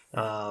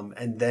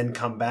 And then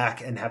come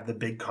back and have the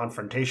big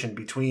confrontation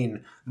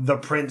between the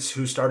prince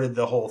who started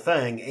the whole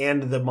thing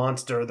and the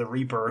monster, the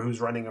Reaper,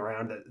 who's running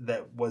around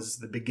that was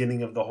the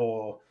beginning of the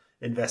whole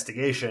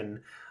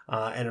investigation.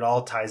 And it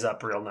all ties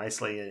up real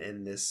nicely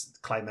in this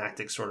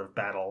climactic sort of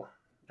battle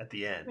at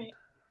the end. Right.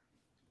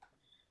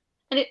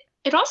 And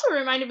it also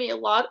reminded me a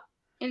lot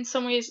in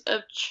some ways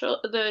of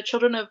the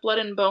Children of Blood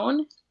and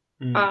Bone,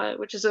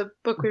 which is a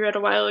book we read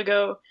a while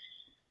ago.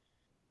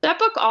 That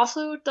book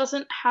also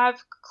doesn't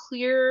have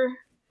clear,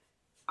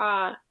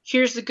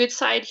 here's the good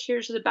side,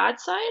 here's the bad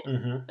side.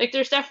 Mm-hmm. Like,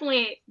 there's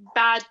definitely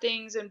bad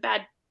things and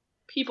bad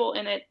people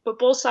in it, but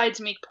both sides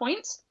make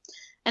points.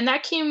 And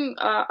that came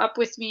up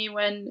with me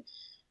when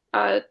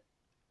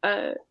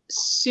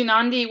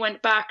Sunandi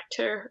went back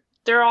to,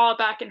 they're all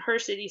back in her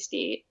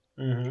city-state.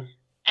 Mm-hmm.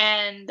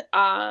 And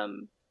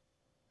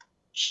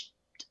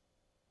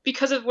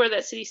because of where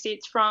that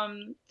city-state's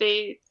from,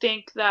 they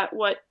think that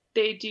what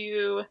they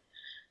do,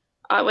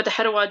 what the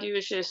Hedawah do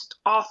is just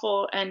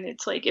awful, and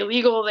it's like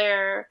illegal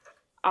there,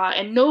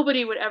 and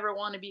nobody would ever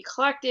want to be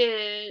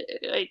collected,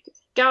 like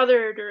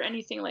gathered or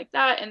anything like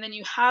that. And then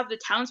you have the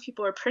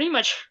townspeople are pretty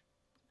much,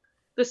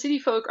 the city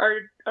folk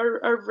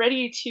are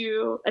ready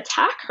to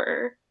attack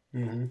her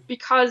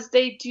because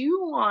they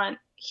do want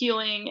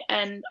healing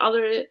and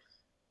other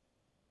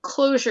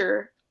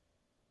closure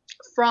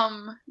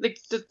from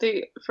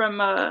from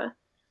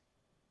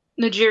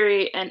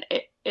Najiri and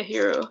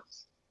Ehiro.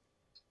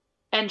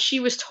 And she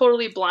was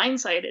totally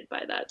blindsided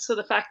by that. So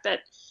the fact that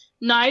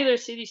neither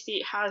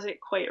city-state has it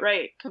quite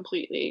right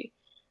completely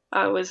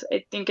was,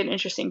 I think, an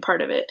interesting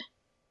part of it.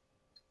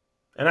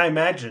 And I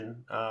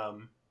imagine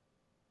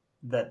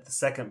that the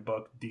second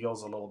book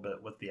deals a little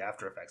bit with the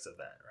after effects of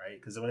that, right?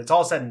 Because when it's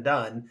all said and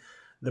done,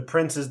 the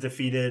prince is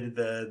defeated,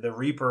 the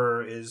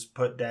Reaper is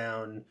put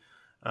down,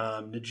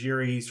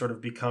 Najiri sort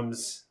of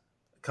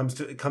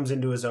comes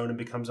into his own and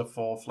becomes a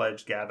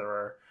full-fledged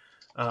gatherer,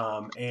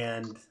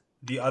 and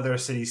the other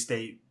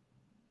city-state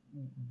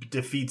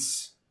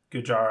defeats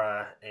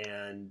Gujarat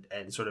and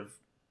sort of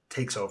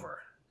takes over,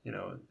 you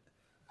know.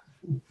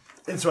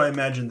 And so I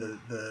imagine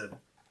the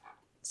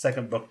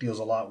second book deals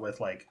a lot with,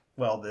 like,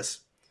 well,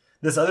 this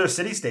other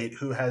city-state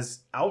who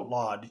has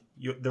outlawed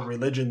the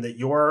religion that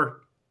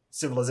your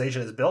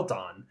civilization is built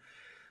on,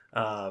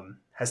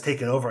 has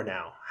taken over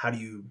now. How do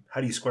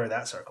you square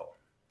that circle?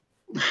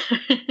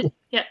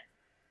 Yeah.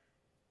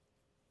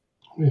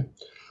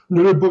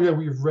 Another book that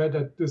we've read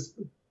that this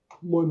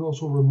one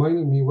also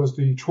reminded me was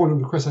the Throne of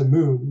the Crescent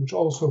Moon, which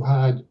also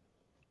had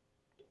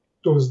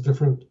those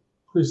different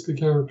priestly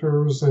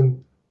characters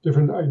and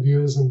different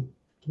ideas and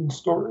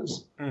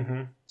stories.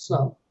 Mm-hmm.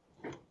 So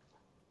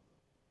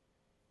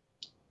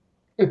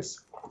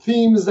it's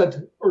themes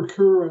that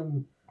occur,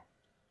 and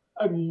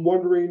I'm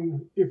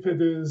wondering if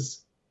it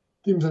is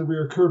themes that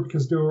reoccur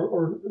because there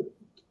are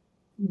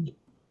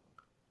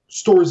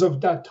stories of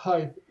that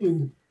type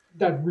in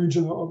that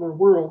region of our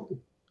world,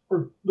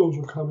 or those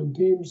are common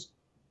themes.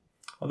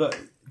 Although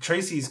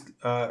Tracy's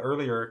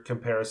earlier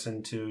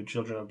comparison to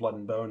Children of Blood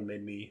and Bone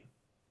made me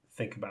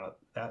think about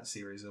that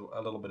series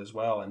a little bit as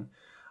well, and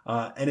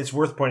it's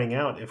worth pointing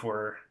out, if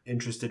we're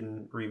interested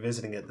in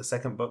revisiting it, the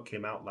second book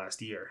came out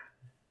last year,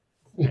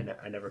 and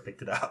I never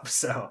picked it up.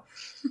 So,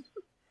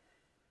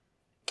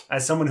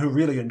 as someone who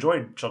really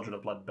enjoyed Children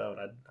of Blood and Bone,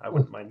 I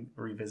wouldn't mind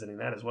revisiting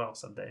that as well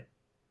someday.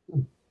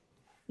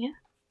 Yeah.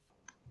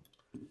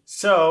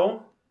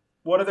 So,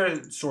 what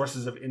other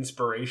sources of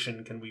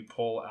inspiration can we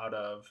pull out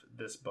of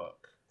this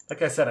book?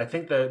 Like I said, I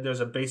think that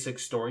there's a basic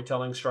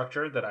storytelling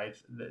structure that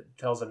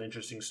tells an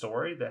interesting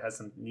story that has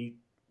some neat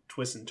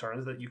twists and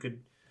turns that you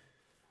could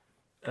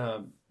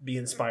be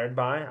inspired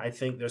by. I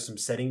think there's some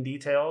setting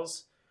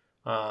details.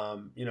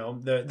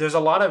 There's a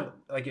lot of,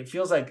 like, it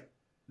feels like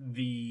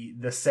the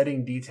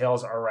setting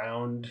details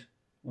around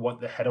what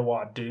the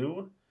Hedawah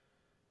do,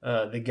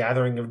 the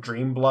gathering of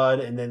Dream Blood,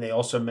 and then they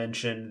also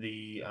mention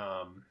the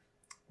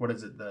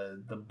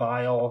the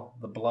bile,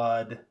 the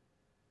blood.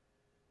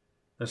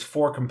 There's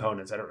 4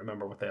 components. I don't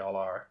remember what they all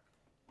are.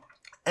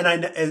 And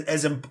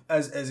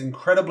as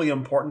incredibly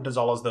important as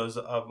all of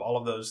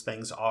those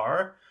things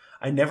are,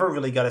 I never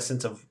really got a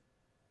sense of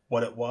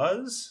what it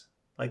was.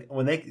 Like,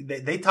 when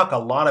they talk a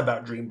lot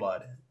about Dream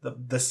Blood.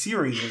 The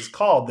series is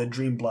called the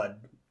Dream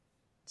Blood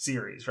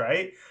series,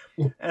 right?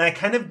 And I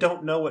kind of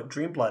don't know what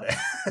Dream Blood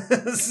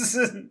is.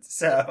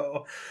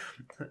 So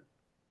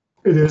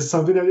it is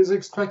something that is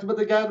expected by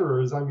the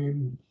gatherers. I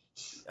mean,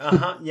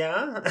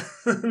 yeah.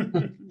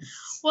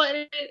 Well,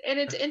 and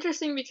it's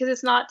interesting because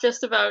it's not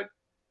just about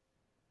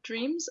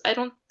dreams.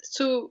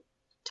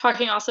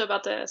 Talking also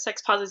about the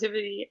sex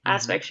positivity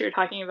aspects you're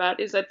talking about,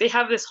 is that they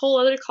have this whole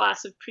other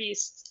class of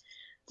priests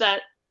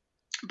that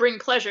bring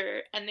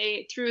pleasure, and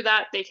through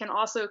that they can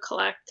also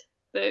collect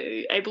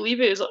I believe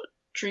it was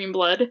Dream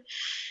Blood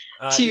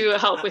to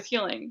help with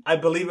healing. I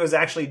believe it was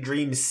actually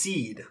Dream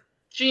Seed.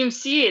 Dream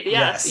Seed,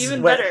 yes.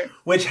 Even better.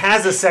 Which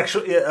has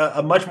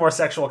a much more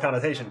sexual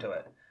connotation to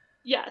it.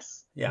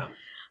 Yes. Yeah.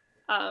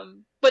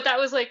 But that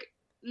was, like,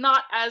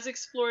 not as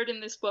explored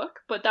in this book,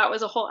 but that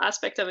was a whole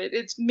aspect of it.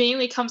 It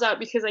mainly comes out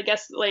because, I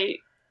guess, like,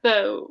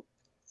 the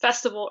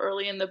festival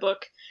early in the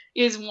book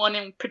is one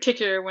in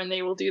particular when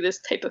they will do this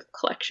type of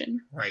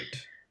collection. Right.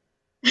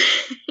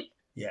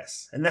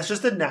 Yes. And that's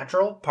just a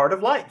natural part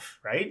of life,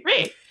 right?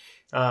 Right.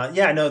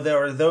 There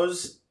were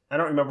those, I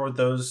don't remember what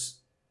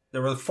those,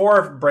 there were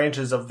 4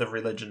 branches of the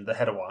religion, the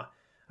Hedawa.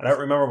 I don't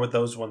remember what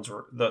those ones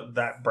were,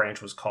 that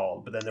branch was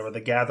called. But then there were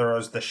the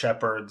gatherers, the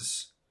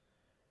shepherds,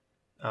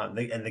 and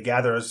the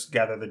gatherers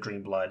gather the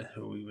dream blood,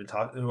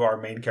 who our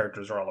main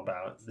characters are all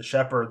about. The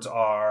shepherds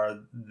are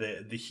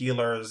the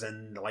healers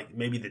and like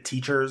maybe the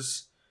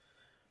teachers.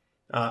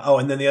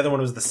 And then the other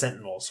one was the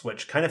sentinels,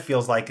 which kind of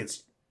feels like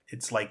it's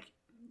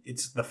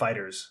the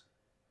fighters,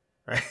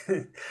 right?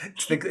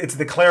 it's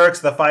the clerics,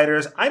 the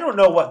fighters. I don't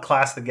know what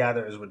class the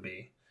gatherers would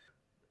be.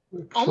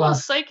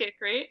 Almost psychic,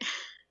 right?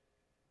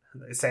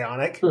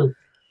 Psionic? Sure.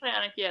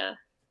 Psionic, yeah.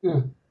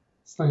 Yeah.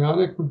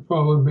 Psionic would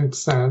probably make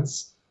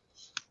sense.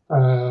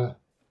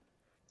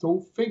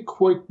 Don't think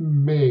quite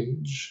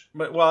mage.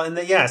 But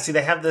they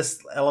have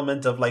this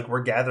element of like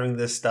we're gathering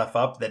this stuff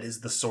up that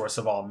is the source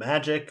of all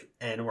magic,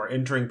 and we're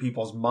entering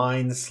people's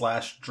minds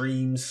 /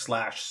 dreams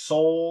 /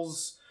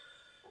 souls.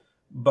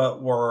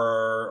 But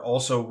we're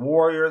also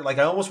warrior. Like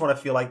I almost want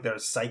to feel like they're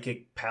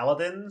psychic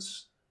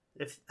paladins.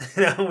 If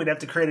we'd have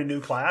to create a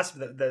new class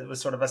that was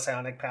sort of a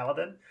psionic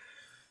paladin.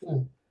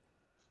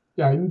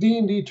 Yeah, in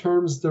D&D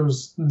terms,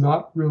 there's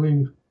not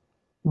really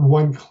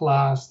one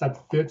class that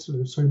fits,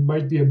 so it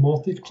might be a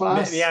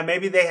multi-class. Yeah,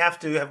 maybe they have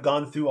to have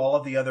gone through all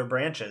of the other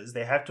branches.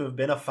 They have to have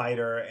been a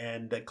fighter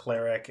and a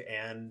cleric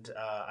and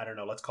I don't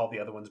know, let's call the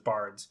other ones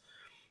bards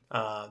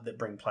that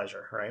bring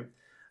pleasure, right?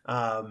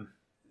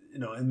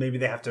 And maybe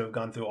they have to have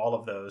gone through all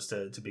of those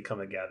to become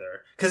a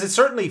gatherer. Because it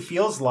certainly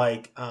feels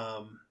like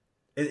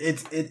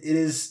it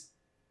is.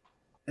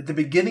 At the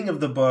beginning of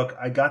the book,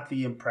 I got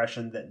the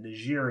impression that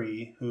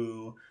Najiri,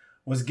 who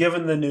was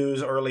given the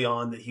news early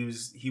on that he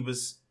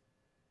was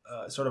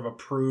sort of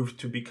approved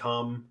to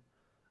become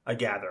a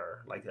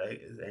gatherer,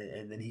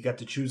 and then he got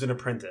to choose an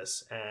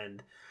apprentice.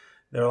 And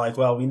they're like,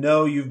 "Well, we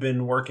know you've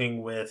been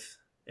working with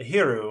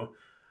Ahiru,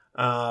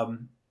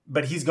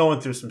 but he's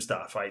going through some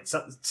stuff, right?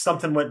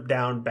 Something went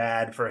down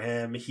bad for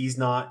him. He's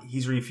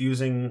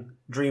refusing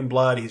Dream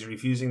Blood. He's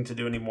refusing to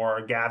do any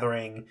more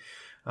gathering.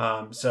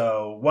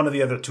 So one of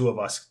the other 2 of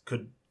us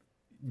could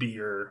be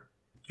your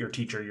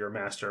teacher, your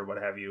master,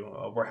 what have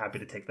you. We're happy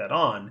to take that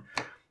on."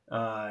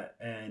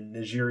 And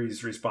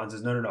Najiri's response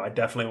is, no, I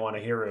definitely want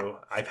Ahiru.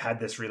 I've had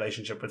this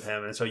relationship with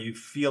him. And so you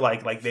feel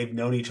like they've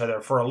known each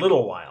other for a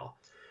little while,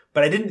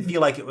 but I didn't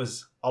feel like it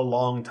was a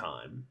long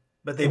time,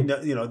 but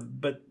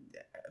but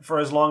for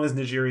as long as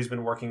Najiri's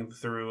been working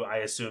through, I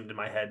assumed in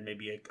my head,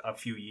 maybe a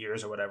few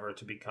years or whatever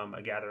to become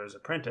a gatherer's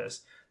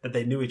apprentice, that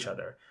they knew each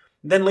other.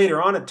 Then later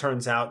on, it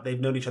turns out they've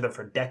known each other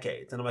for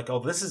decades. And I'm like, oh,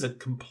 this is a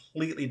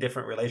completely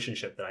different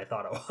relationship than I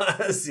thought it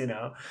was,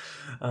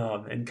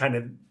 and kind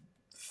of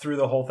threw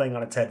the whole thing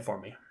on its head for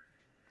me.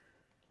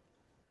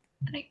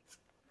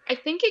 I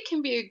think it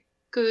can be a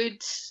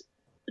good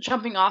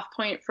jumping off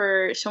point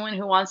for someone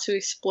who wants to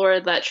explore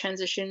that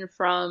transition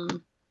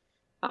from,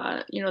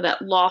 that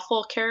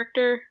lawful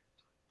character,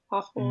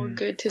 lawful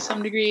good to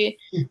some degree,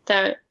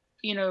 that,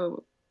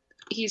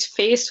 he's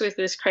faced with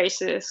this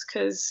crisis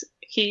because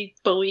he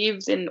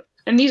believed in,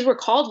 and these were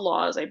called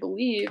laws, I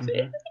believe,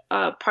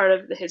 part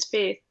of his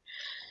faith,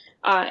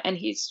 and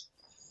he's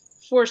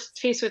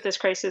faced with this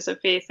crisis of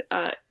faith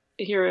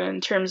here in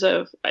terms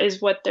of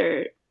is what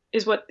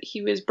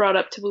he was brought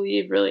up to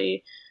believe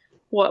really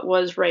what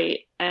was right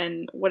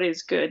and what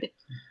is good,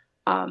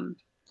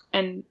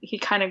 and he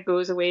kind of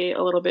goes away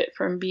a little bit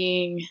from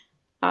being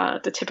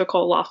the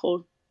typical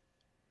lawful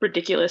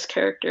ridiculous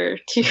character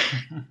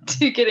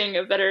to getting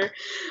a better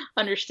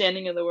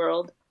understanding of the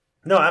world.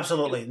 No,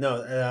 absolutely.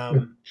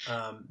 No,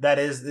 it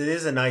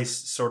is a nice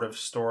sort of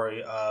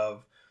story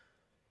of.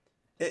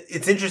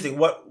 It's interesting.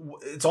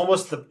 It's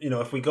almost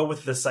if we go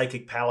with the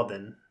psychic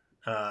paladin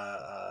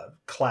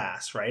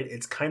class, right?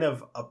 It's kind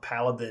of a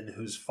paladin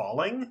who's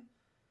falling.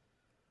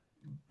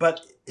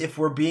 But if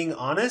we're being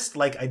honest,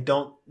 I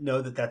don't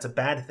know that that's a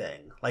bad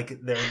thing.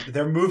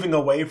 They're moving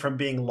away from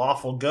being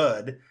lawful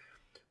good,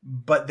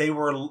 but they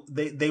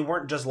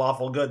weren't just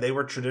lawful good. They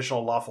were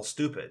traditional lawful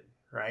stupid,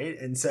 right?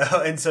 And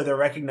so they're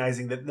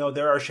recognizing that no,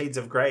 there are shades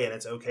of gray, and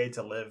it's okay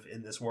to live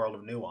in this world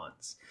of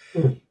nuance.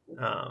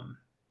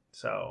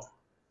 So.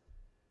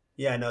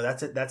 Yeah, no,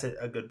 that's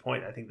a good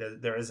point. I think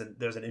that there's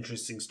an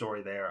interesting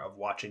story there of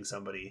watching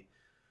somebody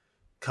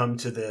come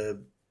to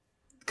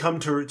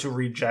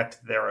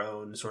reject their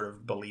own sort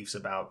of beliefs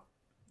about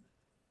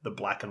the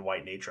black and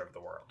white nature of the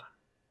world.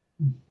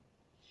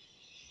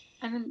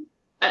 And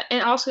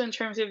also in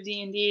terms of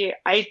D&D,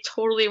 I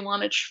totally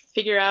want to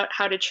figure out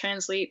how to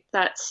translate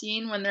that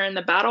scene when they're in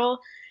the battle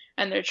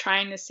and they're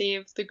trying to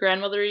save the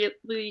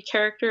grandmotherly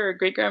character or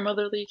great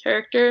grandmotherly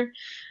character,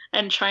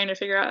 and trying to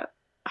figure out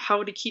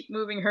how to keep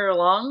moving her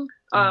along.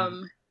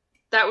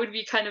 That would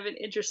be kind of an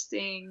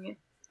interesting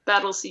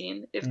battle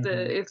scene if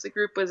the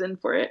group was in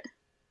for it.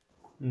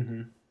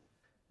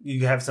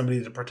 You have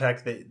somebody to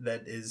protect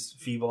that is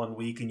feeble and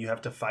weak, and you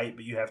have to fight,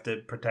 but you have to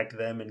protect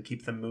them and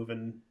keep them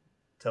moving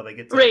till they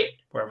get to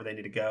wherever they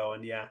need to go.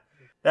 And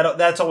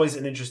that's always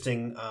an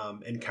interesting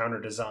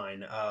encounter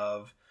design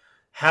of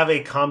have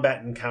a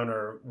combat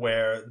encounter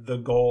where the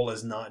goal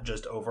is not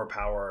just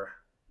overpower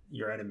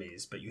your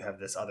enemies, but you have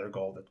this other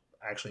goal that's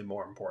actually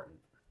more important.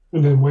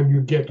 And then when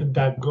you get to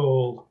that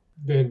goal,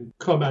 then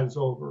combat is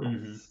over.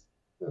 Mm-hmm.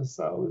 And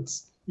so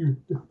it's you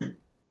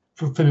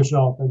finish it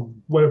off,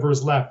 and whatever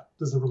is left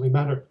doesn't really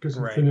matter because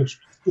you finished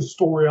the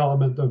story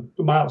element,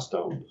 the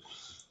milestone.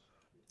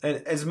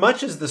 And as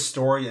much as the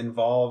story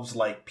involves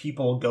like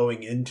people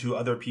going into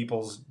other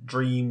people's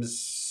dreams,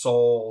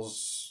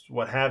 souls,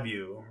 what have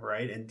you,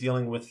 right, and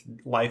dealing with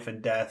life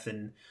and death,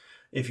 and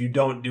if you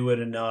don't do it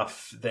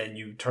enough, then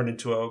you turn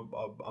into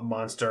a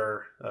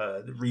monster,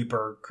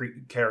 Reaper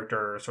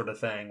character sort of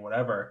thing,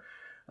 whatever.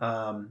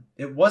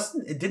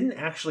 It didn't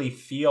actually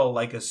feel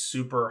like a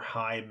super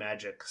high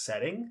magic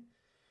setting.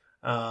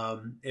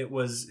 It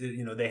was,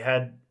 they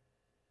had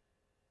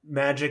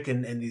magic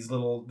and these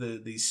little,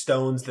 these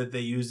stones that they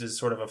used as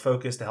sort of a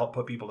focus to help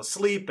put people to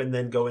sleep and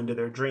then go into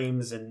their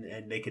dreams,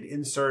 and they could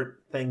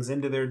insert things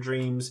into their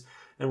dreams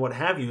and what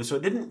have you. So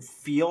it didn't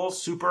feel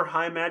super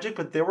high magic,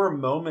 but there were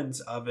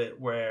moments of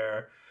it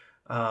where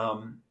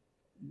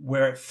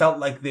it felt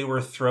like they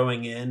were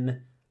throwing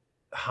in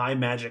high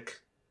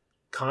magic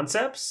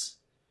concepts,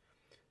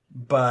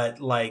 but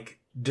like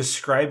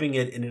describing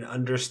it in an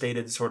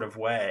understated sort of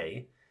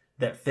way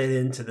that fit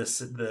into the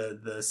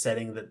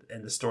setting that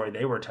and the story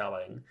they were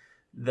telling.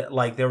 That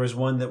like there was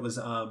one that was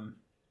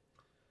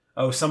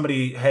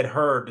somebody had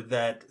heard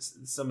that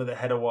some of the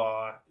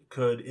Hedawah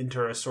could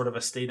enter a sort of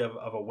a state of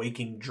a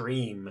waking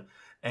dream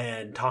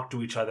and talk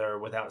to each other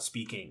without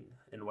speaking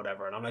and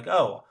whatever. And I'm like,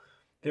 oh,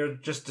 they're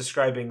just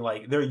describing,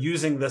 like, they're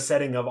using the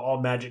setting of all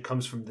magic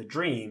comes from the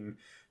dream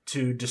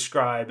to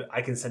describe,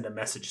 I can send a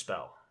message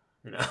spell,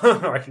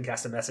 or I can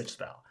cast a message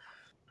spell.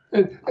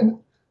 And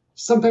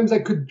sometimes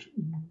that could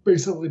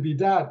basically be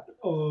that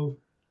of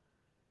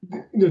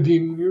the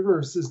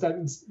universe, is that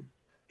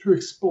to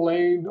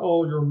explain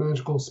all your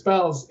magical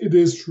spells, it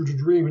is true to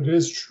dream, it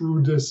is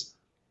true this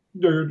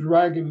your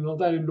dragon and all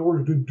that in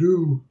order to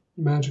do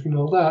magic and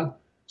all that.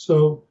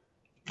 So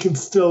you can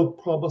still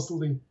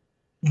probably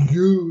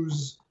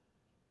use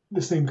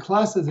the same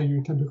classes that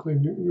you typically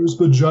use,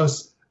 but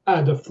just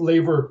add a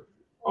flavor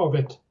of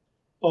it,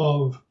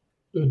 of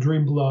the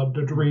dream blood,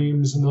 the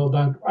dreams and all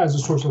that as a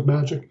source of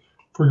magic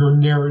for your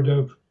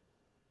narrative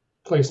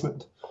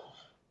placement.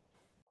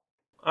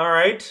 All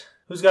right.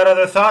 Who's got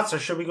other thoughts, or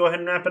should we go ahead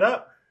and wrap it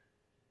up?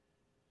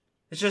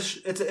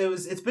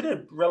 It's been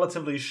a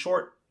relatively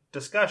short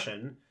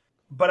discussion,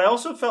 but I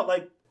also felt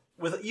like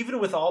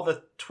with all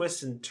the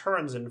twists and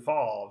turns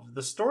involved,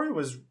 the story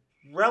was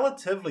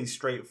relatively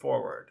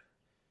straightforward.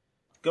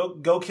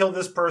 Go kill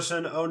this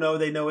person. Oh no,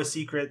 they know a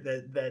secret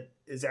that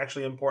is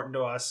actually important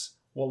to us.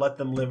 We'll let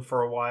them live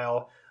for a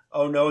while.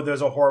 Oh no,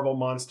 there's a horrible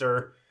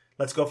monster.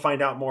 Let's go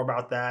find out more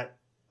about that.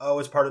 Oh,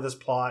 it's part of this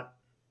plot.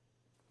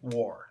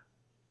 War.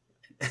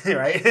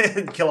 Right?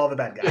 Kill all the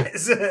bad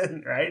guys.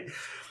 Right?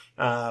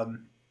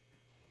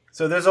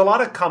 So there's a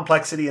lot of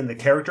complexity in the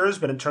characters,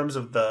 but in terms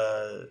of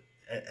the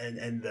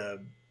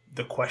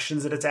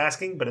questions that it's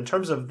asking, but in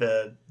terms of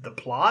the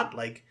plot,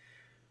 like,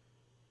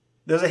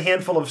 there's a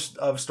handful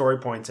of story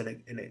points,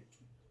 and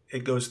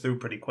it goes through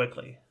pretty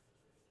quickly.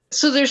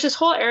 So there's this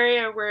whole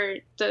area where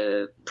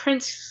the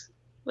prince,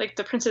 like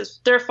the princess,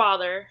 their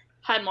father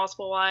had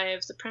multiple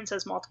wives, the prince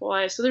has multiple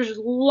wives, so there's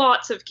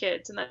lots of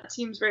kids, and that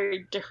seems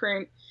very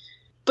different.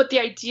 But the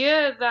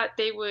idea that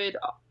they would,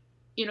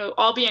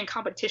 all be in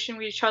competition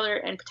with each other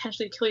and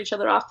potentially kill each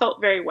other off felt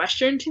very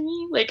Western to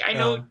me. Like, I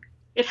know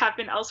it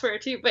happened elsewhere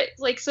too, but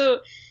like, so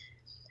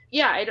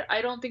yeah,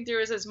 I don't think there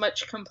was as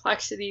much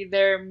complexity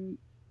there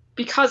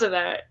because of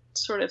that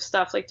sort of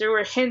stuff. Like, there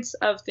were hints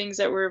of things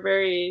that were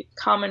very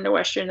common to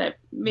Western that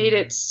made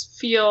it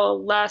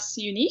feel less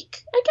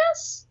unique, I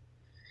guess,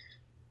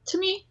 to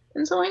me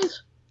in some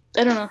ways.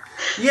 I don't know.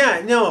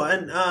 Yeah, no,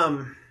 and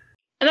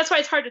that's why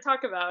it's hard to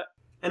talk about.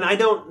 And I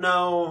don't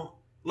know,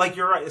 like,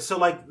 you're right. So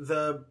like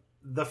the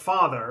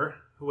father,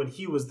 when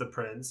he was the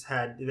prince,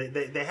 had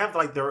they have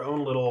like their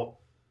own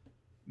little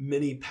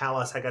mini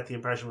palace. I got the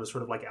impression was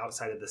sort of like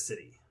outside of the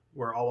city,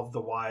 where all of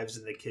the wives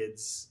and the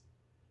kids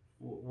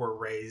were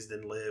raised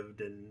and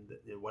lived and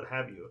what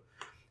have you.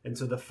 And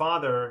so the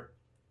father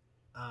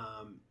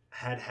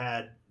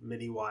had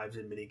many wives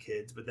and many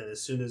kids, but then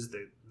as soon as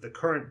the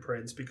current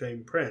prince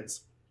became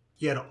prince,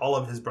 he had all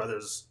of his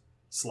brothers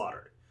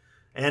slaughtered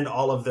and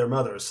all of their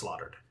mothers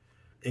slaughtered,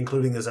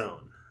 including his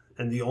own.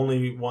 And the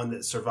only one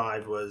that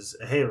survived was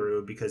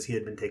Aheru, because he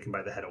had been taken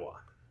by the Hedawah.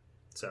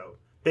 So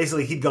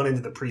basically he'd gone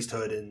into the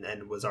priesthood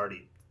and was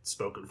already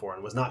spoken for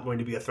and was not going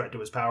to be a threat to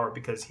his power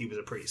because he was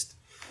a priest.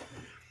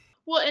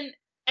 Well,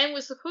 and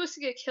was supposed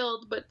to get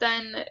killed, but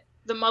then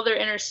the mother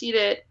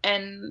interceded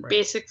and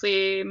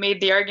basically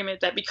made the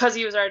argument that because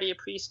he was already a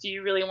priest, do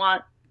you really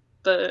want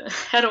the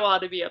Hedawah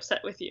to be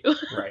upset with you?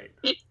 Right.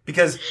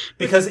 Because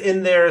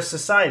in their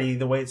society,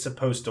 the way it's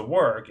supposed to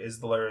work is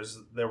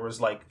there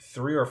was like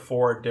 3 or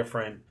 4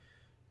 different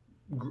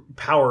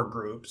power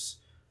groups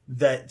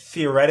that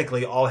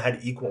theoretically all had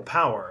equal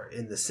power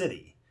in the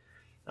city.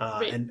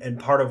 Right. And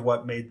part of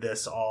what made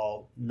this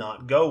all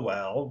not go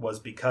well was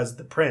because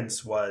the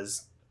prince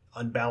was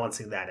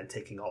unbalancing that and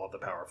taking all of the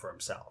power for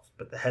himself.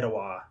 But the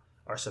Hedawah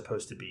are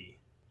supposed to be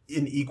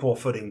in equal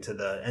footing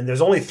and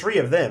there's only 3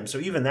 of them, so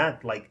even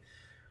that, like,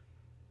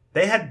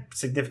 they had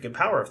significant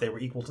power if they were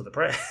equal to the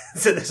prince.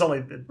 And there's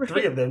only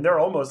 3 of them. They're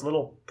almost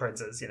little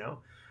princes,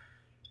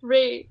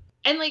 Right.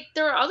 And, like,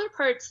 there are other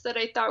parts that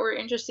I thought were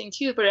interesting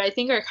too, but I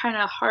think are kind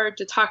of hard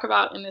to talk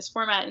about in this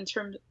format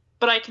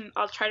but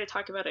I'll try to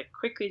talk about it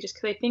quickly just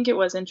because I think it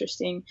was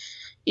interesting,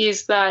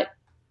 is that,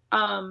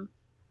 so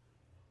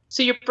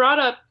you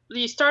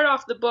start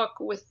off the book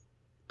with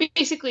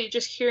basically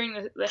just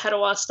hearing the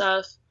Hedawah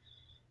stuff.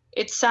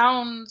 It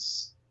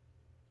sounds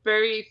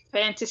very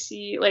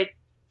fantasy, like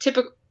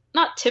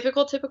not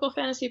typical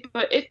fantasy,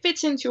 but it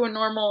fits into a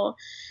normal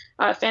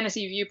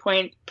fantasy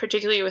viewpoint,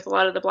 particularly with a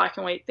lot of the black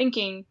and white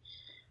thinking.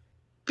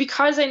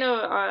 Because I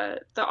know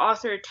the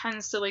author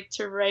tends to like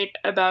to write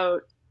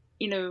about,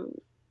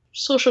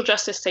 social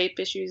justice type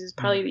issues is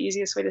probably the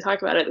easiest way to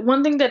talk about it.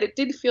 One thing that it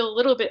did feel a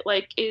little bit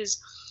like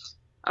is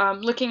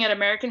looking at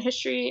American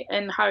history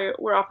and how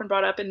we're often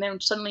brought up, and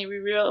then suddenly we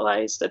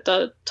realize that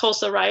the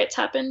Tulsa riots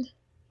happened.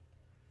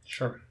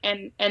 Sure.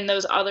 And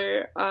those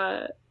other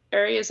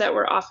areas that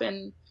were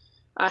often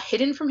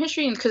hidden from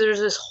history, and because there's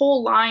this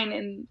whole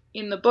line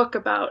in the book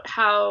about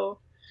how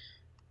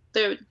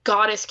the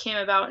goddess came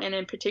about, and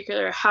in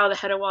particular how the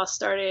Hedawah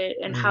started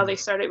and how they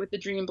started with the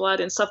dream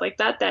blood and stuff like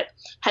that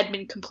had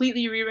been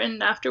completely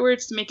rewritten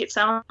afterwards to make it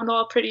sound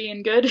all pretty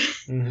and good,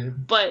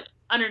 but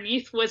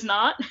underneath was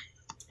not.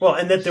 Well,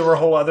 and that there were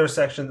whole other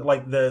sections,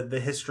 like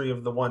the history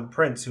of the one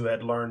prince who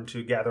had learned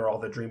to gather all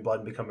the dream blood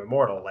and become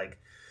immortal. Like,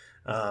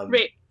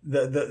 right.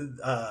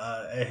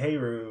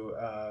 Heru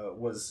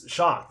was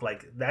shocked.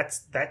 Like,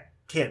 that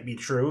can't be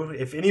true.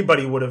 If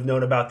anybody would have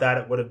known about that,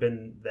 it would have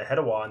been the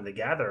Hedawah and the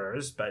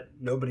gatherers, but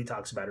nobody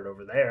talks about it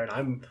over there. And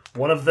I'm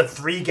one of the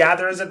 3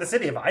 gatherers of the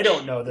city. If I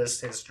don't know this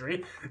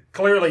history,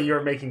 clearly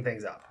you're making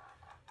things up.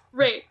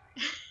 Right.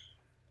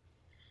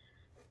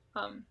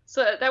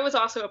 So that was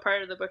also a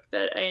part of the book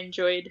that I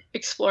enjoyed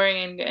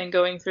exploring and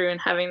going through and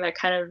having that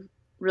kind of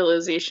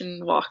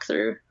realization walk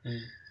through.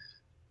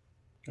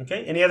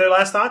 Okay. Any other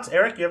last thoughts?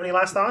 Eric, you have any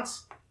last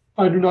thoughts?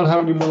 I do not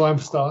have any more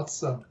last thoughts.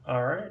 So.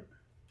 All right.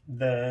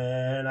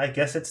 Then I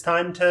guess it's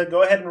time to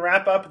go ahead and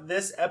wrap up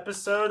this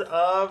episode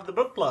of the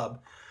book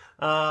club.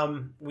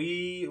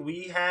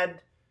 We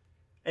had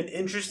an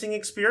interesting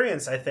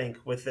experience, I think,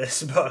 with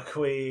this book.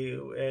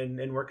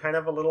 And we're kind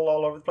of a little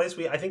all over the place.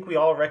 I think we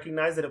all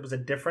recognize that it was a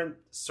different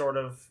sort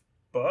of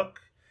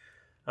book,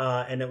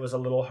 and it was a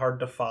little hard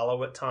to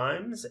follow at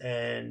times.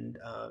 And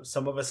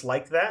some of us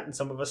liked that, and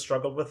some of us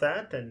struggled with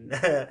that, and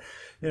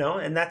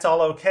and that's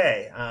all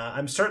okay.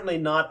 I'm certainly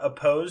not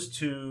opposed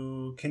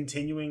to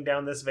continuing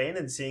down this vein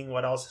and seeing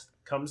what else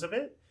comes of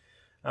it.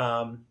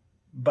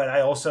 But I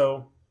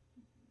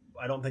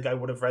don't think I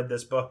would have read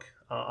this book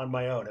on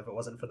my own if it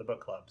wasn't for the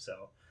book club.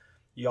 So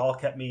you all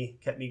kept me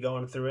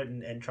going through it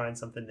and trying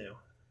something new.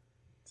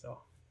 So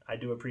I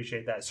do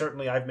appreciate that.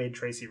 Certainly I've made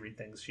Tracy read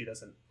things she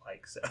doesn't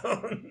like. So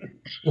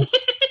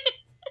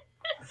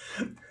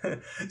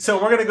so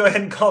we're going to go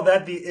ahead and call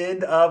that the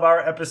end of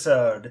our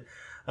episode.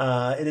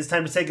 It is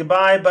time to say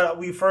goodbye, but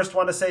we first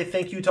want to say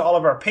thank you to all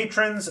of our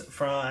patrons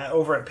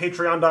over at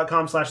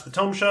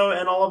patreon.com/thetomeshow,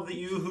 and all of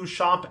you who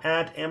shop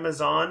at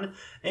Amazon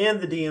and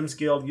the DMs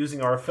Guild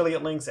using our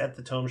affiliate links at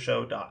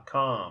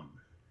thetomeshow.com.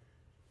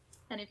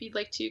 And if you'd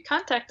like to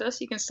contact us,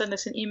 you can send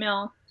us an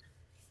email,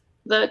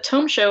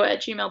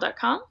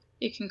 thetomeshow@gmail.com.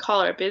 You can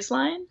call our biz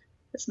line.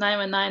 It's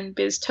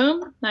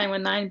 919-BIZ-TOME,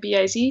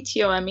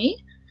 919-BIZ-TOME.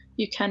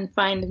 You can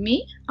find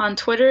me on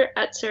Twitter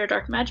at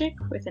SarahDarkMagic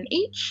with an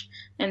H,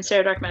 and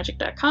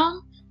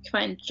SarahDarkMagic.com. You can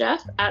find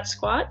Jeff at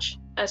Squatch,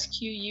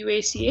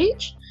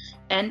 SQUACH,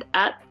 and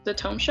at The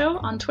Tome Show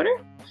on Twitter.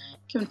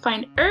 You can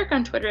find Eric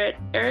on Twitter at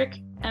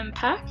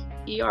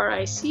EricMPAQ,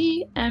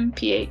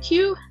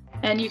 EricMPAQ,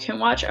 and you can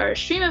watch our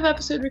stream of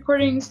episode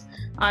recordings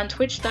on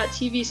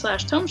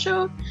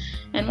twitch.tv/tomeshow,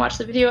 and watch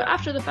the video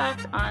after the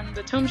fact on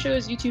The Tome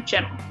Show's YouTube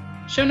channel.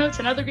 Show notes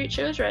and other great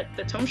shows are at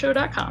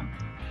thetomeshow.com.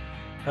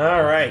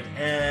 All right,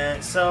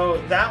 and so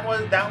that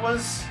was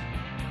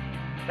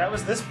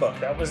this book.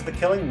 That was The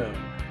Killing Moon,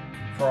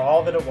 for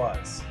all that it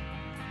was.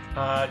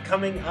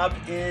 Coming up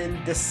in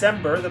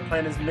December, the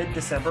plan is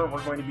mid-December,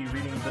 we're going to be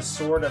reading The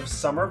Sword of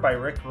Summer by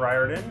Rick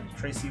Riordan.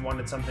 Tracy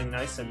wanted something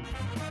nice and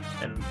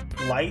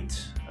light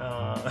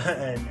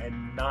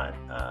and not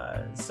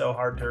so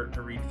hard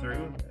to read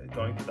through,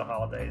 going through the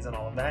holidays and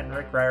all of that. And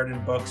Rick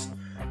Riordan books,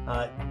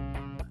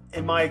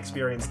 in my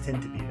experience,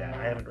 tend to be that.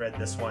 I haven't read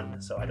this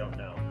one, so I don't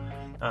know.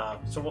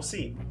 So we'll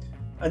see.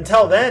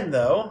 Until then,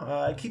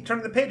 though, keep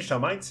turning the page,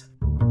 Tomites.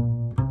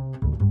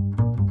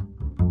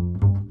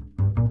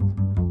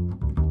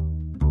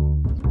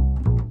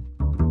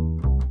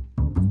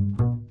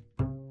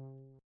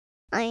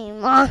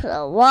 I'm on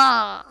the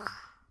wall.